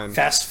Pokemon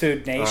Fast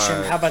Food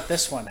Nation. How about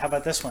this one?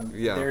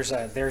 Yeah. There's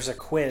a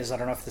quiz. I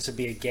don't know if this would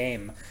be a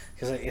game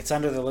because it's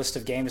under the list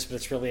of games, but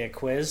it's really a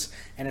quiz,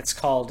 and it's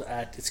called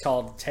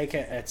Take the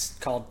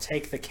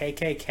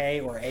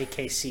KKK or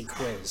AKC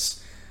quiz.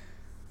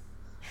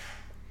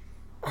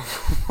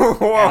 Whoa!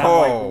 And I'm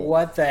like,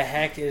 what the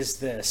heck is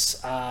this?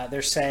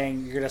 They're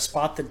saying you're going to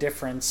spot the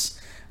difference.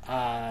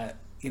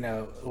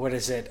 What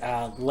is it?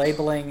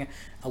 Labeling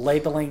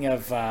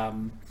of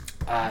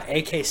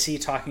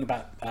AKC talking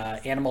about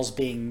animals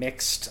being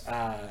mixed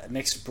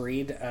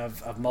breed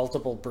of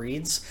multiple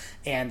breeds,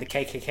 and the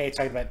KKK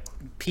talking about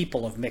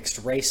people of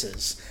mixed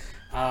races.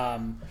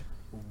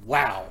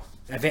 Wow.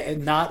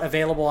 Not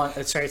available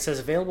on. Sorry, it says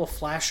available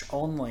Flash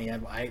only.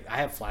 I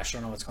have Flash. I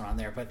don't know what's going on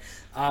there,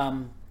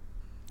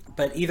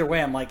 but either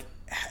way, I'm like,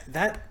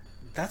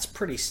 that's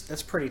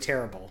pretty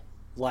terrible.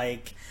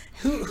 Like,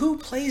 who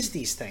plays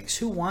these things?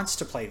 Who wants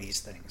to play these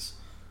things?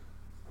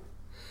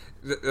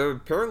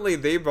 Apparently,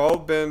 they've all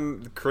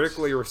been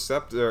critically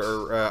reception,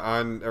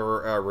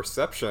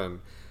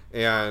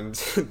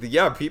 and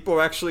yeah,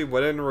 people actually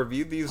went in and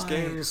reviewed these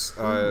games,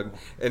 and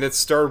it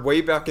started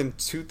way back in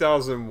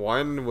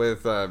 2001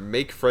 with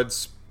Make Fred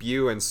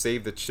Spew and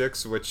Save the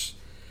Chicks, which.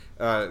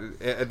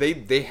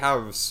 They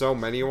have so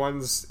many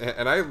ones,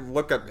 and I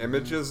look up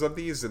images of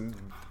these, and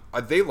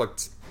they look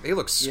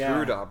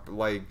screwed up.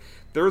 Like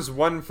there's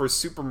one for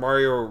Super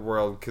Mario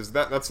World because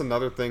that's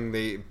another thing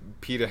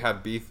PETA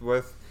had beef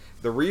with.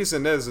 The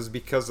reason is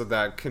because of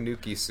that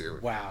Kanuki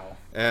suit. Wow.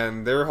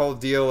 And their whole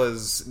deal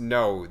is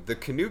no, the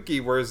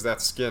Kanuki wears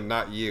that skin,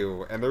 not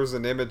you. And there's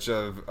an image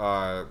of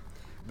a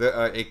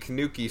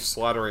Kanuki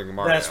slaughtering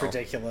Mario. That's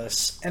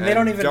ridiculous. And they're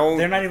not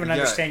even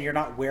understanding you're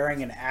not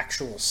wearing an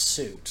actual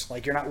suit.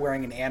 Like you're not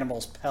wearing an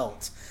animal's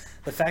pelt.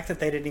 The fact that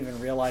they didn't even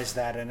realize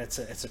that, and it's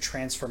a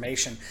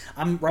transformation.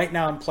 I'm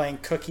playing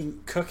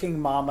Cooking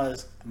Mama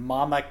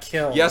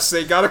Kill. Yes,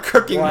 they got a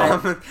Cooking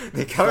Mama.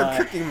 They got a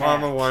Cooking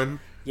Mama one.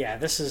 Yeah,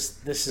 this is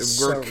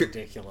so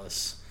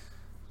ridiculous.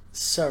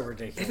 So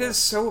ridiculous. It is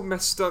so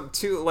messed up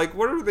too. Like,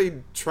 what are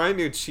they trying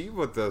to achieve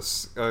with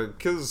this?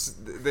 Because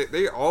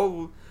they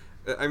all.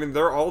 I mean,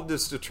 they're all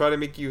just to try to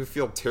make you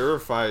feel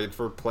terrified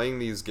for playing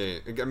these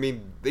games. I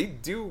mean, they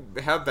do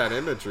have that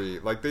imagery.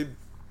 Like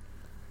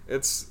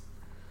it's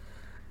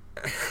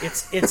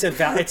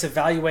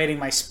evaluating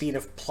my speed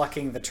of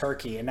plucking the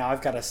turkey, and now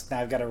I've got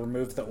to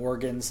remove the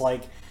organs.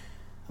 Like,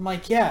 I'm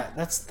like, yeah,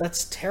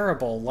 that's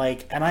terrible.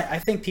 Like, and I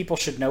think people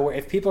should know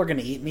if people are going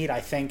to eat meat.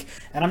 I think,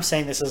 and I'm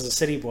saying this as a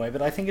city boy,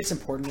 but I think it's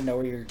important to know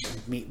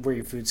where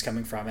your food's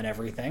coming from and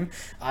everything.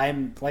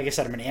 Like I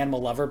said, I'm an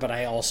animal lover, but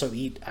I also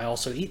eat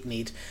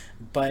meat.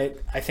 But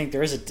I think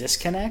there is a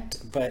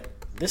disconnect. But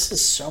this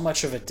is so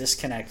much of a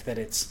disconnect that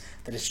it's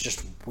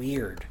just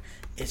weird.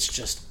 It's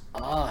just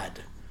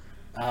odd.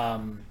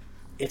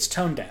 It's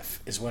tone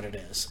deaf, is what it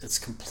is. It's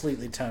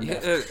completely tone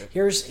deaf.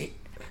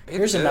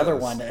 Here's another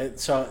one.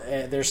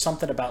 There's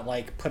something about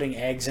like putting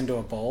eggs into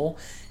a bowl,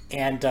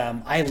 and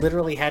I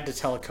literally had to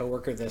tell a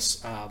coworker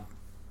this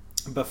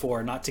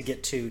before, not to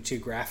get too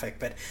graphic,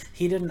 but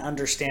he didn't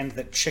understand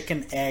that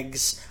chicken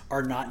eggs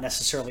are not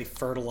necessarily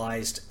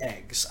fertilized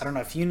eggs. I don't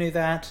know if you knew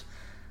that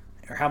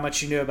or how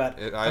much you knew about.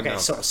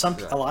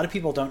 A lot of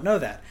people don't know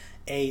that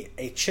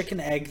a chicken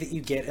egg that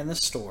you get in the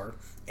store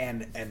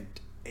and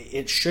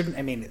it shouldn't.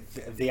 I mean,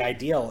 the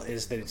ideal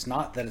is that it's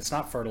not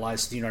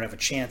fertilized, so you don't have a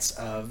chance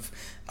of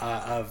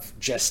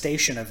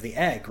gestation of the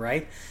egg,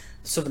 right?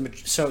 So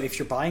if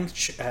you're buying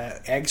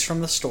eggs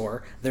from the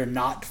store, they're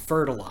not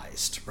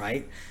fertilized,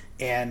 right?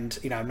 And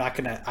I'm not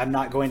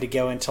going to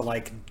go into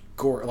like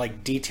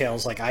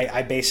details. Like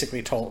I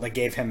basically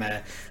gave him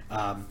a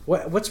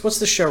what's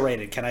the show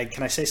rated? Can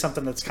I say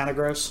something that's kind of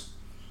gross?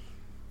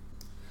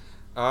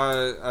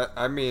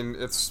 I mean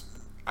it's.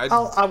 I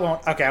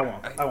won't. Okay, I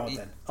won't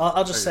then.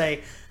 I'll just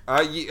say.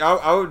 I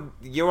would.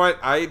 You know what?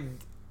 I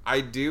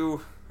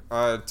do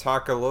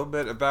talk a little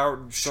bit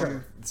about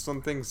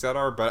some things that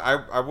are, but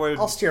I would.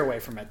 I'll steer away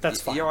from it.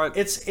 That's fine. You know what?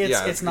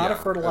 It's not a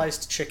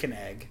fertilized chicken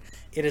egg.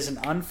 It is an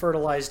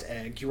unfertilized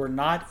egg. You are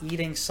not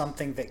eating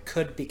something that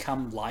could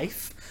become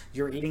life.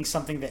 You're eating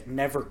something that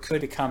never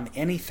could become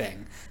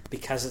anything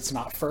because it's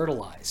not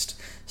fertilized.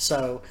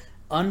 So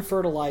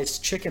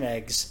unfertilized chicken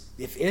eggs,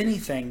 if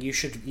anything, you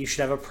should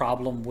have a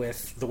problem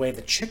with the way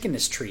the chicken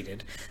is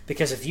treated,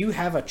 because if you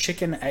have a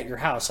chicken at your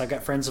house, I've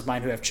got friends of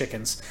mine who have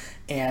chickens,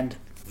 and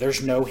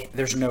there's no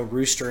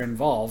rooster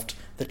involved.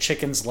 The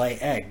chickens lay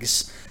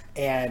eggs,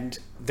 and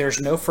there's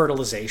no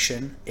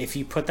fertilization. If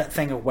you put that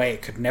thing away,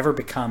 it could never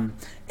become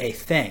a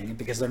thing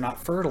because they're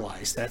not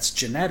fertilized. That's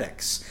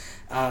genetics.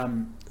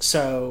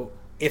 So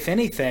if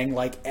anything,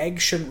 like,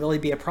 eggs shouldn't really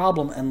be a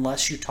problem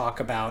unless you talk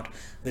about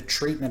the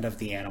treatment of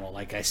the animal,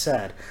 like I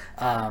said.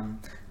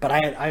 But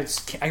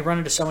I run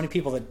into so many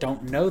people that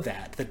don't know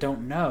that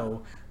don't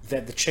know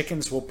that the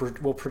chickens will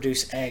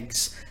produce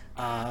eggs.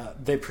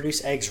 They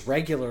produce eggs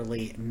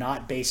regularly,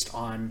 not based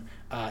on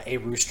a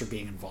rooster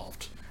being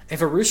involved. If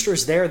a rooster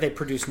is there, they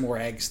produce more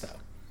eggs, though.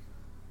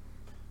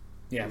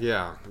 Yeah.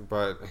 Yeah,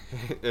 but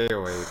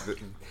anyway,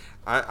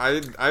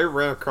 I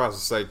ran across the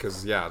site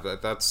because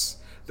that's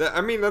I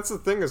mean, that's the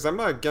thing, is I'm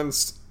not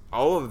against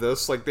all of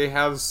this. Like, they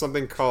have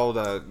something called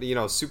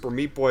Super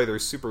Meat Boy,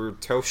 there's Super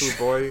Tofu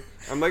Boy.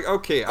 I'm like,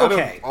 okay, out of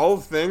all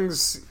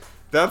things,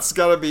 that's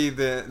got to be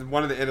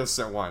one of the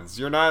innocent ones.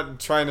 You're not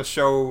trying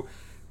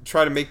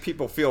to make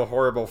people feel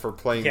horrible for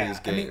playing these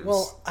games.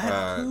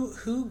 I mean,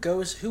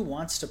 who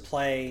wants to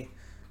play?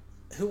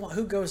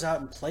 Who goes out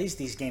and plays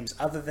these games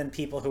other than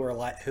people who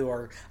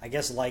are I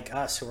guess like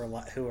us,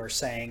 who are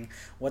saying,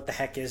 what the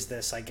heck is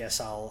this? I guess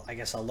I'll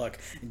look.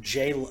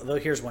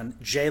 Here's one: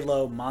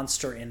 J-Lo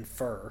Monster in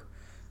Fur,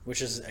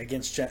 which is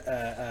against what's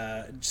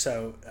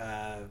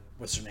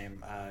her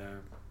name?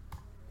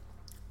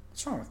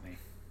 What's wrong with me?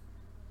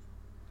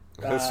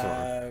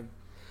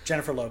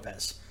 Jennifer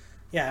Lopez.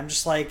 Yeah, I'm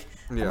just like,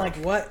 I'm like,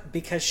 what?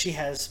 Because she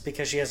has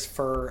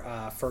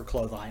fur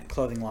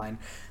clothing line.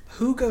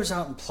 Who goes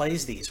out and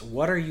plays these?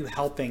 What are you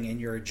helping in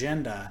your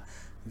agenda?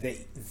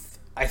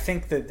 I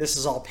think that this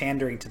is all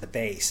pandering to the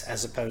base,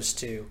 as opposed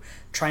to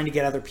trying to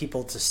get other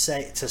people to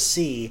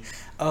see,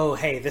 oh,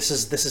 hey, this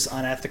is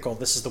unethical.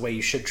 This is the way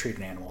you should treat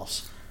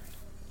animals.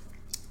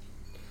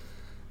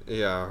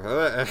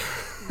 Yeah,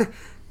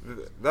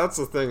 that's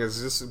the thing.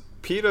 Is just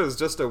PETA is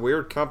just a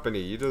weird company.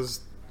 You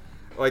just.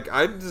 Like,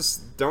 I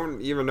just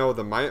don't even know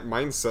the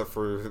mindset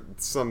for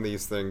some of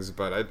these things,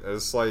 but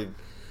it's like,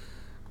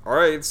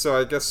 alright, so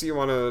I guess you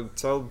want to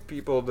tell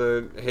people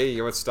to, hey,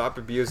 you want to stop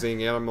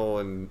abusing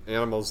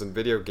animals in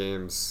video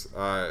games.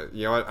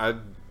 You know what,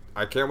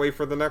 I can't wait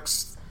for the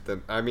next,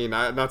 I mean,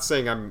 I'm not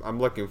saying I'm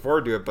looking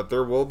forward to it, but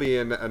there will be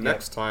a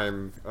next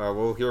time,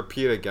 we'll hear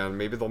PETA again.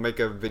 Maybe they'll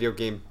make a video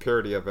game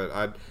parody of it.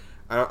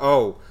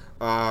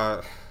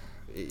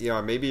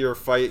 Maybe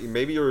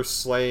you're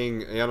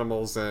slaying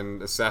animals in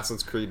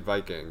Assassin's Creed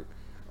Viking,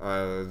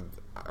 or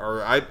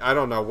I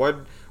don't know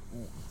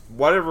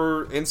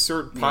whatever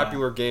insert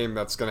popular game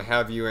that's going to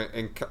have you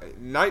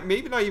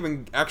maybe not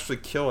even actually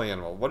kill an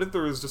animal. What if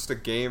there was just a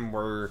game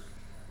where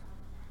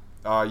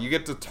you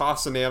get to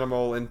toss an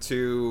animal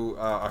into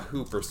a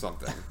hoop or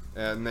something,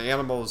 and the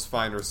animal is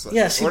fine or something?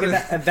 Yeah,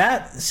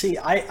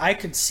 I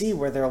could see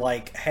where they're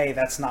like, hey,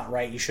 that's not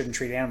right. You shouldn't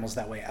treat animals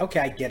that way.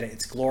 Okay, I get it.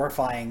 It's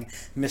glorifying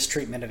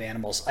mistreatment of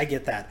animals. I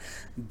get that.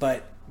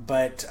 But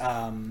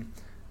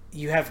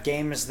you have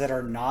games that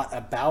are not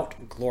about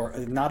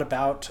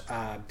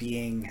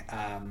being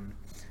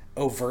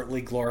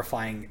overtly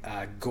glorifying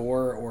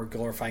gore or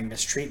glorifying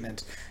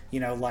mistreatment.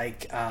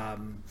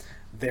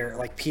 They're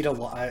like PETA.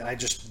 I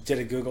just did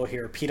a Google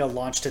here. PETA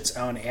launched its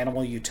own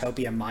Animal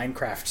Utopia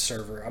Minecraft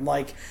server. I'm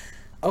like,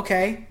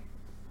 okay,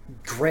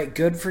 great,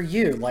 good for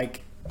you.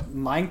 Like,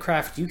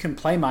 Minecraft, you can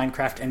play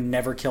Minecraft and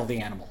never kill the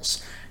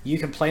animals. You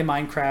can play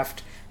Minecraft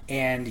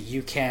and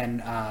you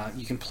can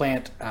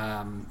plant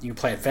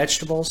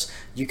vegetables.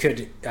 You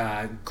could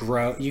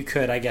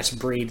I guess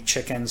breed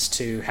chickens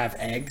to have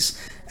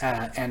eggs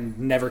and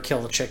never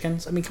kill the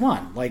chickens. I mean, come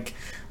on, like,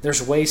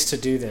 there's ways to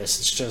do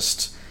this. It's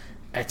just.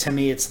 To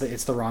me, it's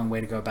the wrong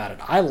way to go about it.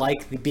 I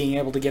like being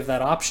able to give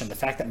that option. The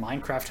fact that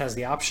Minecraft has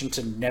the option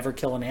to never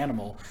kill an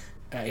animal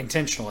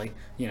intentionally.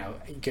 You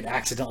could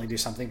accidentally do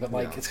something, but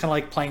it's kind of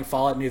like playing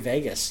Fallout New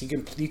Vegas.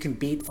 You can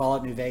beat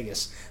Fallout New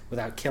Vegas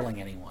without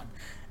killing anyone,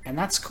 and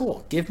that's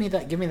cool. Give me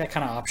that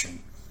kind of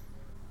option.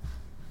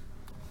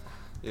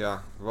 Yeah.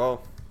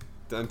 Well,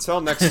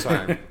 until next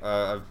time,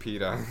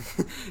 PETA,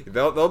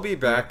 they'll be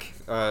back.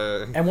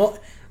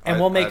 And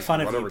we'll make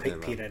fun of you,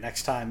 PETA,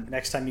 next time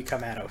you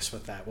come at us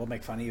with that. We'll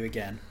make fun of you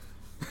again.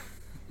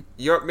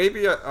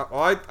 Maybe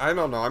I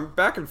don't know. I'm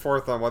back and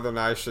forth on whether or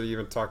not I should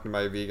even talk to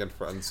my vegan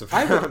friends.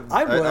 I would.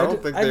 I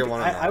don't think they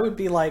want to know. I would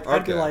be like, okay.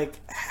 I'd be like,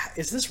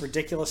 is this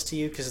ridiculous to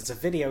you? Because it's a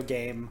video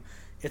game.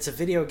 It's a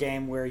video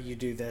game where you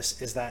do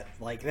this. Is that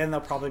like? Then they'll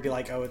probably be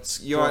like, oh, it's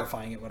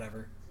glorifying it,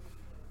 whatever.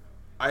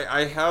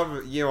 I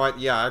have,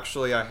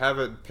 actually, I have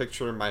a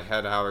picture in my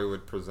head how I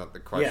would present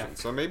the question,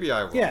 so maybe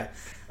I will. Yeah.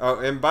 Oh,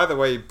 and by the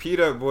way,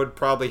 PETA would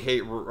probably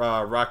hate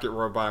Rocket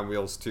Robot on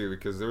Wheels too,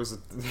 because there's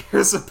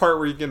a part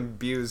where you can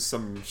abuse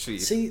some sheep.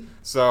 See,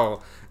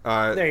 so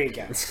there you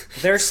go.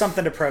 There's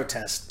something to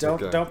protest.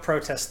 Don't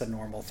protest the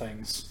normal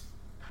things.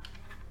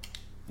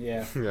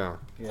 Yeah. Yeah.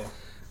 Yeah.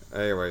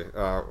 Anyway,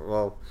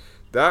 well,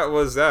 that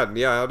was that.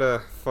 Yeah, I had a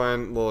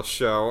fun little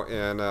show,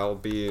 and that'll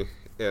be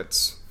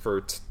it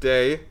for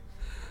today.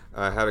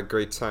 I had a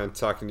great time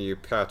talking to you,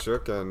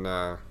 Patrick, and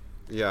I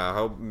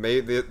hope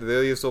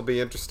these will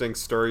be interesting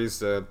stories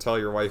to tell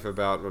your wife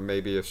about, but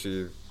maybe if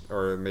she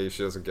or maybe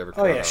she doesn't give a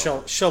Oh crap.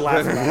 yeah, she'll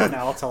laugh about it.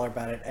 Now I'll tell her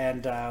about it.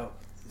 And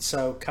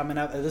so coming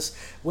up,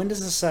 when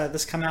does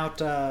this come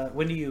out?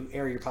 When do you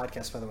air your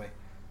podcast, by the way?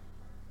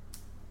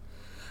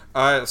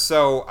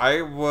 So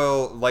I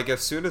will, like,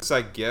 as soon as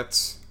I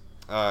get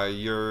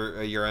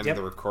your end of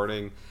the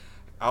recording,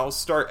 I'll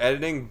start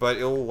editing, but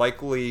it'll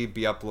likely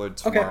be uploaded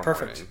tomorrow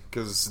morning.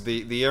 Because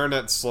the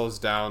internet slows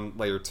down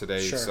later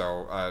today,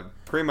 so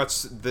pretty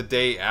much the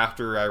day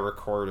after I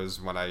record is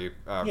when I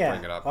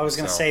bring it up. I was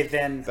going to say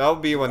then that'll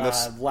be when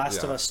this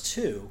Last of Us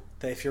 2.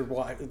 If you're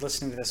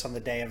listening to this on the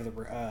day of the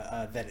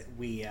that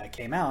we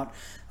came out,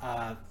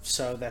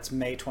 so that's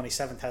May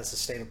 27th has the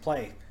state of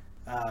play.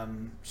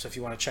 So if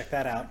you want to check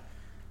that out,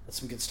 that's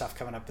some good stuff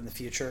coming up in the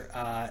future.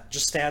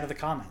 Just stay out of the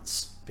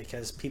comments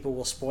because people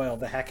will spoil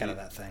the heck out of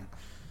that thing.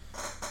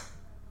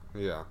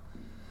 Yeah.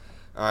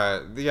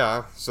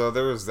 So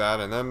there was that,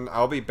 and then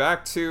I'll be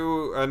back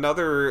to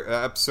another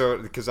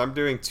episode because I'm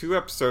doing 2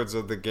 episodes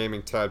of the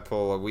Gaming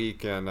Tadpole a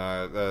week, and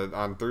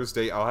on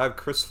Thursday I'll have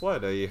Chris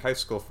Flood, a high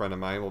school friend of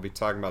mine. We'll be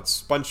talking about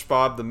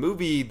SpongeBob the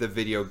movie, the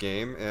video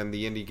game, and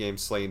the indie game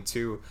Slaying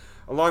 2,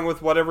 along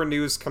with whatever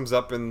news comes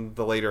up in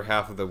the later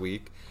half of the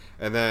week.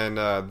 And then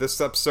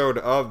this episode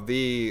of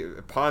the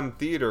Pond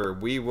Theater,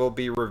 we will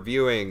be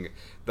reviewing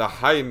The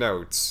High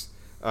Notes,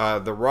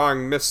 The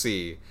Wrong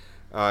Missy,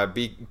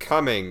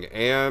 Becoming,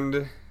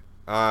 and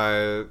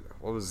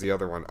what was the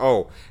other one?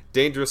 Oh,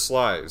 Dangerous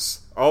Lies.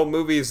 All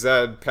movies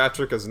that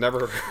Patrick has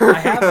never heard I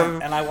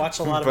haven't, and I watch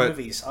a lot of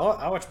movies.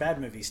 I watch bad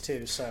movies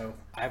too, so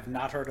I have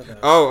not heard of those.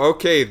 Oh,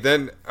 okay.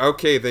 Then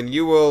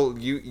you will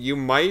you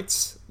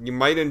might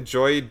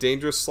enjoy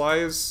Dangerous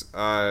Lies,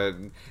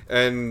 and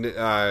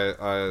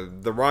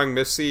The Wrong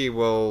Missy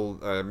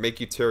will make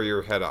you tear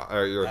your head off,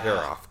 your hair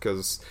off.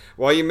 Because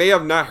while you may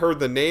have not heard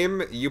the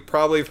name, you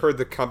probably have heard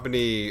the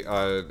company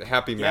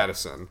Happy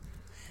Madison.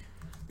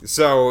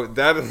 So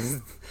that is.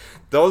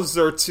 Those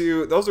are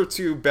two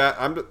bad.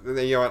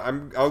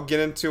 I'll get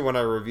into when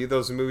I review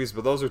those movies,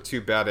 but those are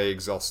 2 bad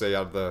eggs I'll say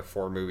out of the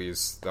 4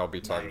 movies that I'll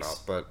be talking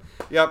about. But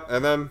yep,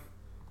 and then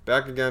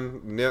back again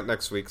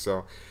next week.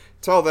 So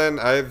till then,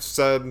 I've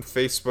said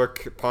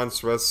Facebook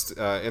Ponspress,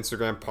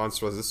 Instagram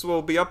Ponspress. This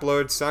will be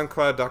uploaded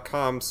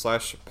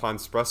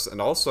SoundCloud.com/Ponspress,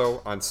 and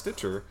also on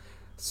Stitcher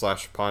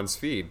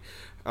 /PonsFeed.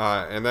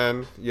 And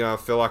then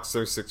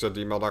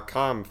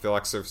PhilX36@gmail.com,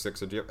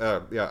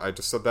 PhilX36@gmail. I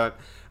just said that.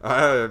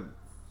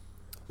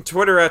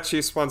 Twitter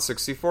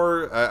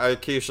 @CheesePon64. I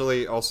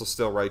occasionally also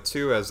still write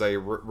too, as I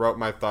wrote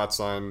my thoughts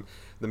on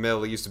the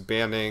Middle East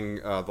banning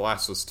The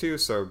Last of Us 2,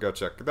 so go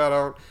check that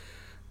out.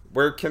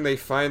 Where can they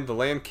find the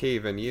Land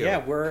Cave and you?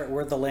 Yeah,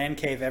 we're the Land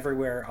Cave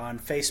everywhere on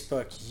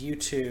Facebook,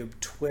 YouTube,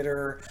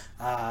 Twitter.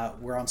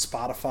 We're on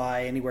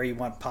Spotify, anywhere you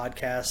want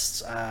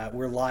podcasts.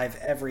 We're live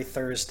every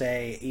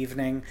Thursday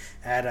evening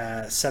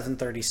at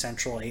 7:30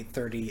 Central,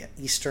 8:30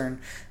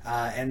 Eastern,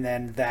 and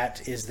then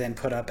that is then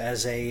put up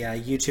as a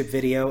YouTube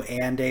video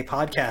and a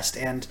podcast.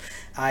 And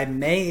I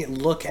may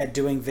look at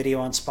doing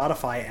video on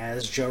Spotify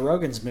as Joe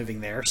Rogan's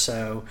moving there,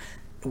 so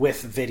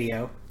with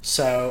video.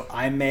 So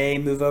I may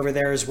move over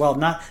there as well.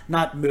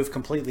 Not move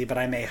completely, but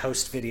I may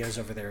host videos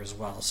over there as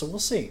well. So we'll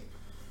see.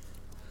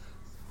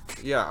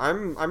 Yeah,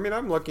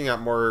 I'm looking at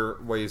more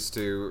ways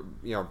to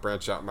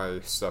branch out my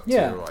stuff too.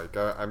 Like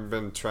I've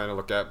been trying to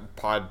look at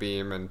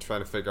Podbeam and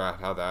trying to figure out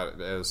how that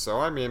is.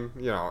 So and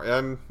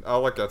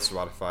I'll look at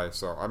Spotify.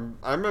 So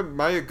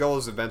my goal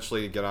is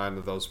eventually to get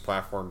onto those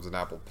platforms and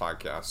Apple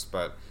Podcasts.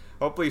 But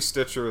hopefully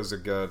Stitcher is a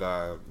good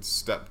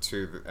step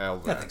to all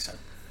that. I think so.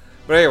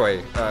 But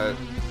anyway,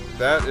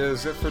 that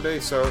is it for today.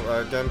 So,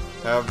 again,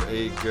 have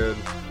a good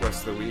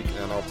rest of the week,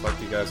 and I'll talk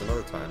to you guys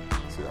another time.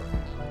 See ya.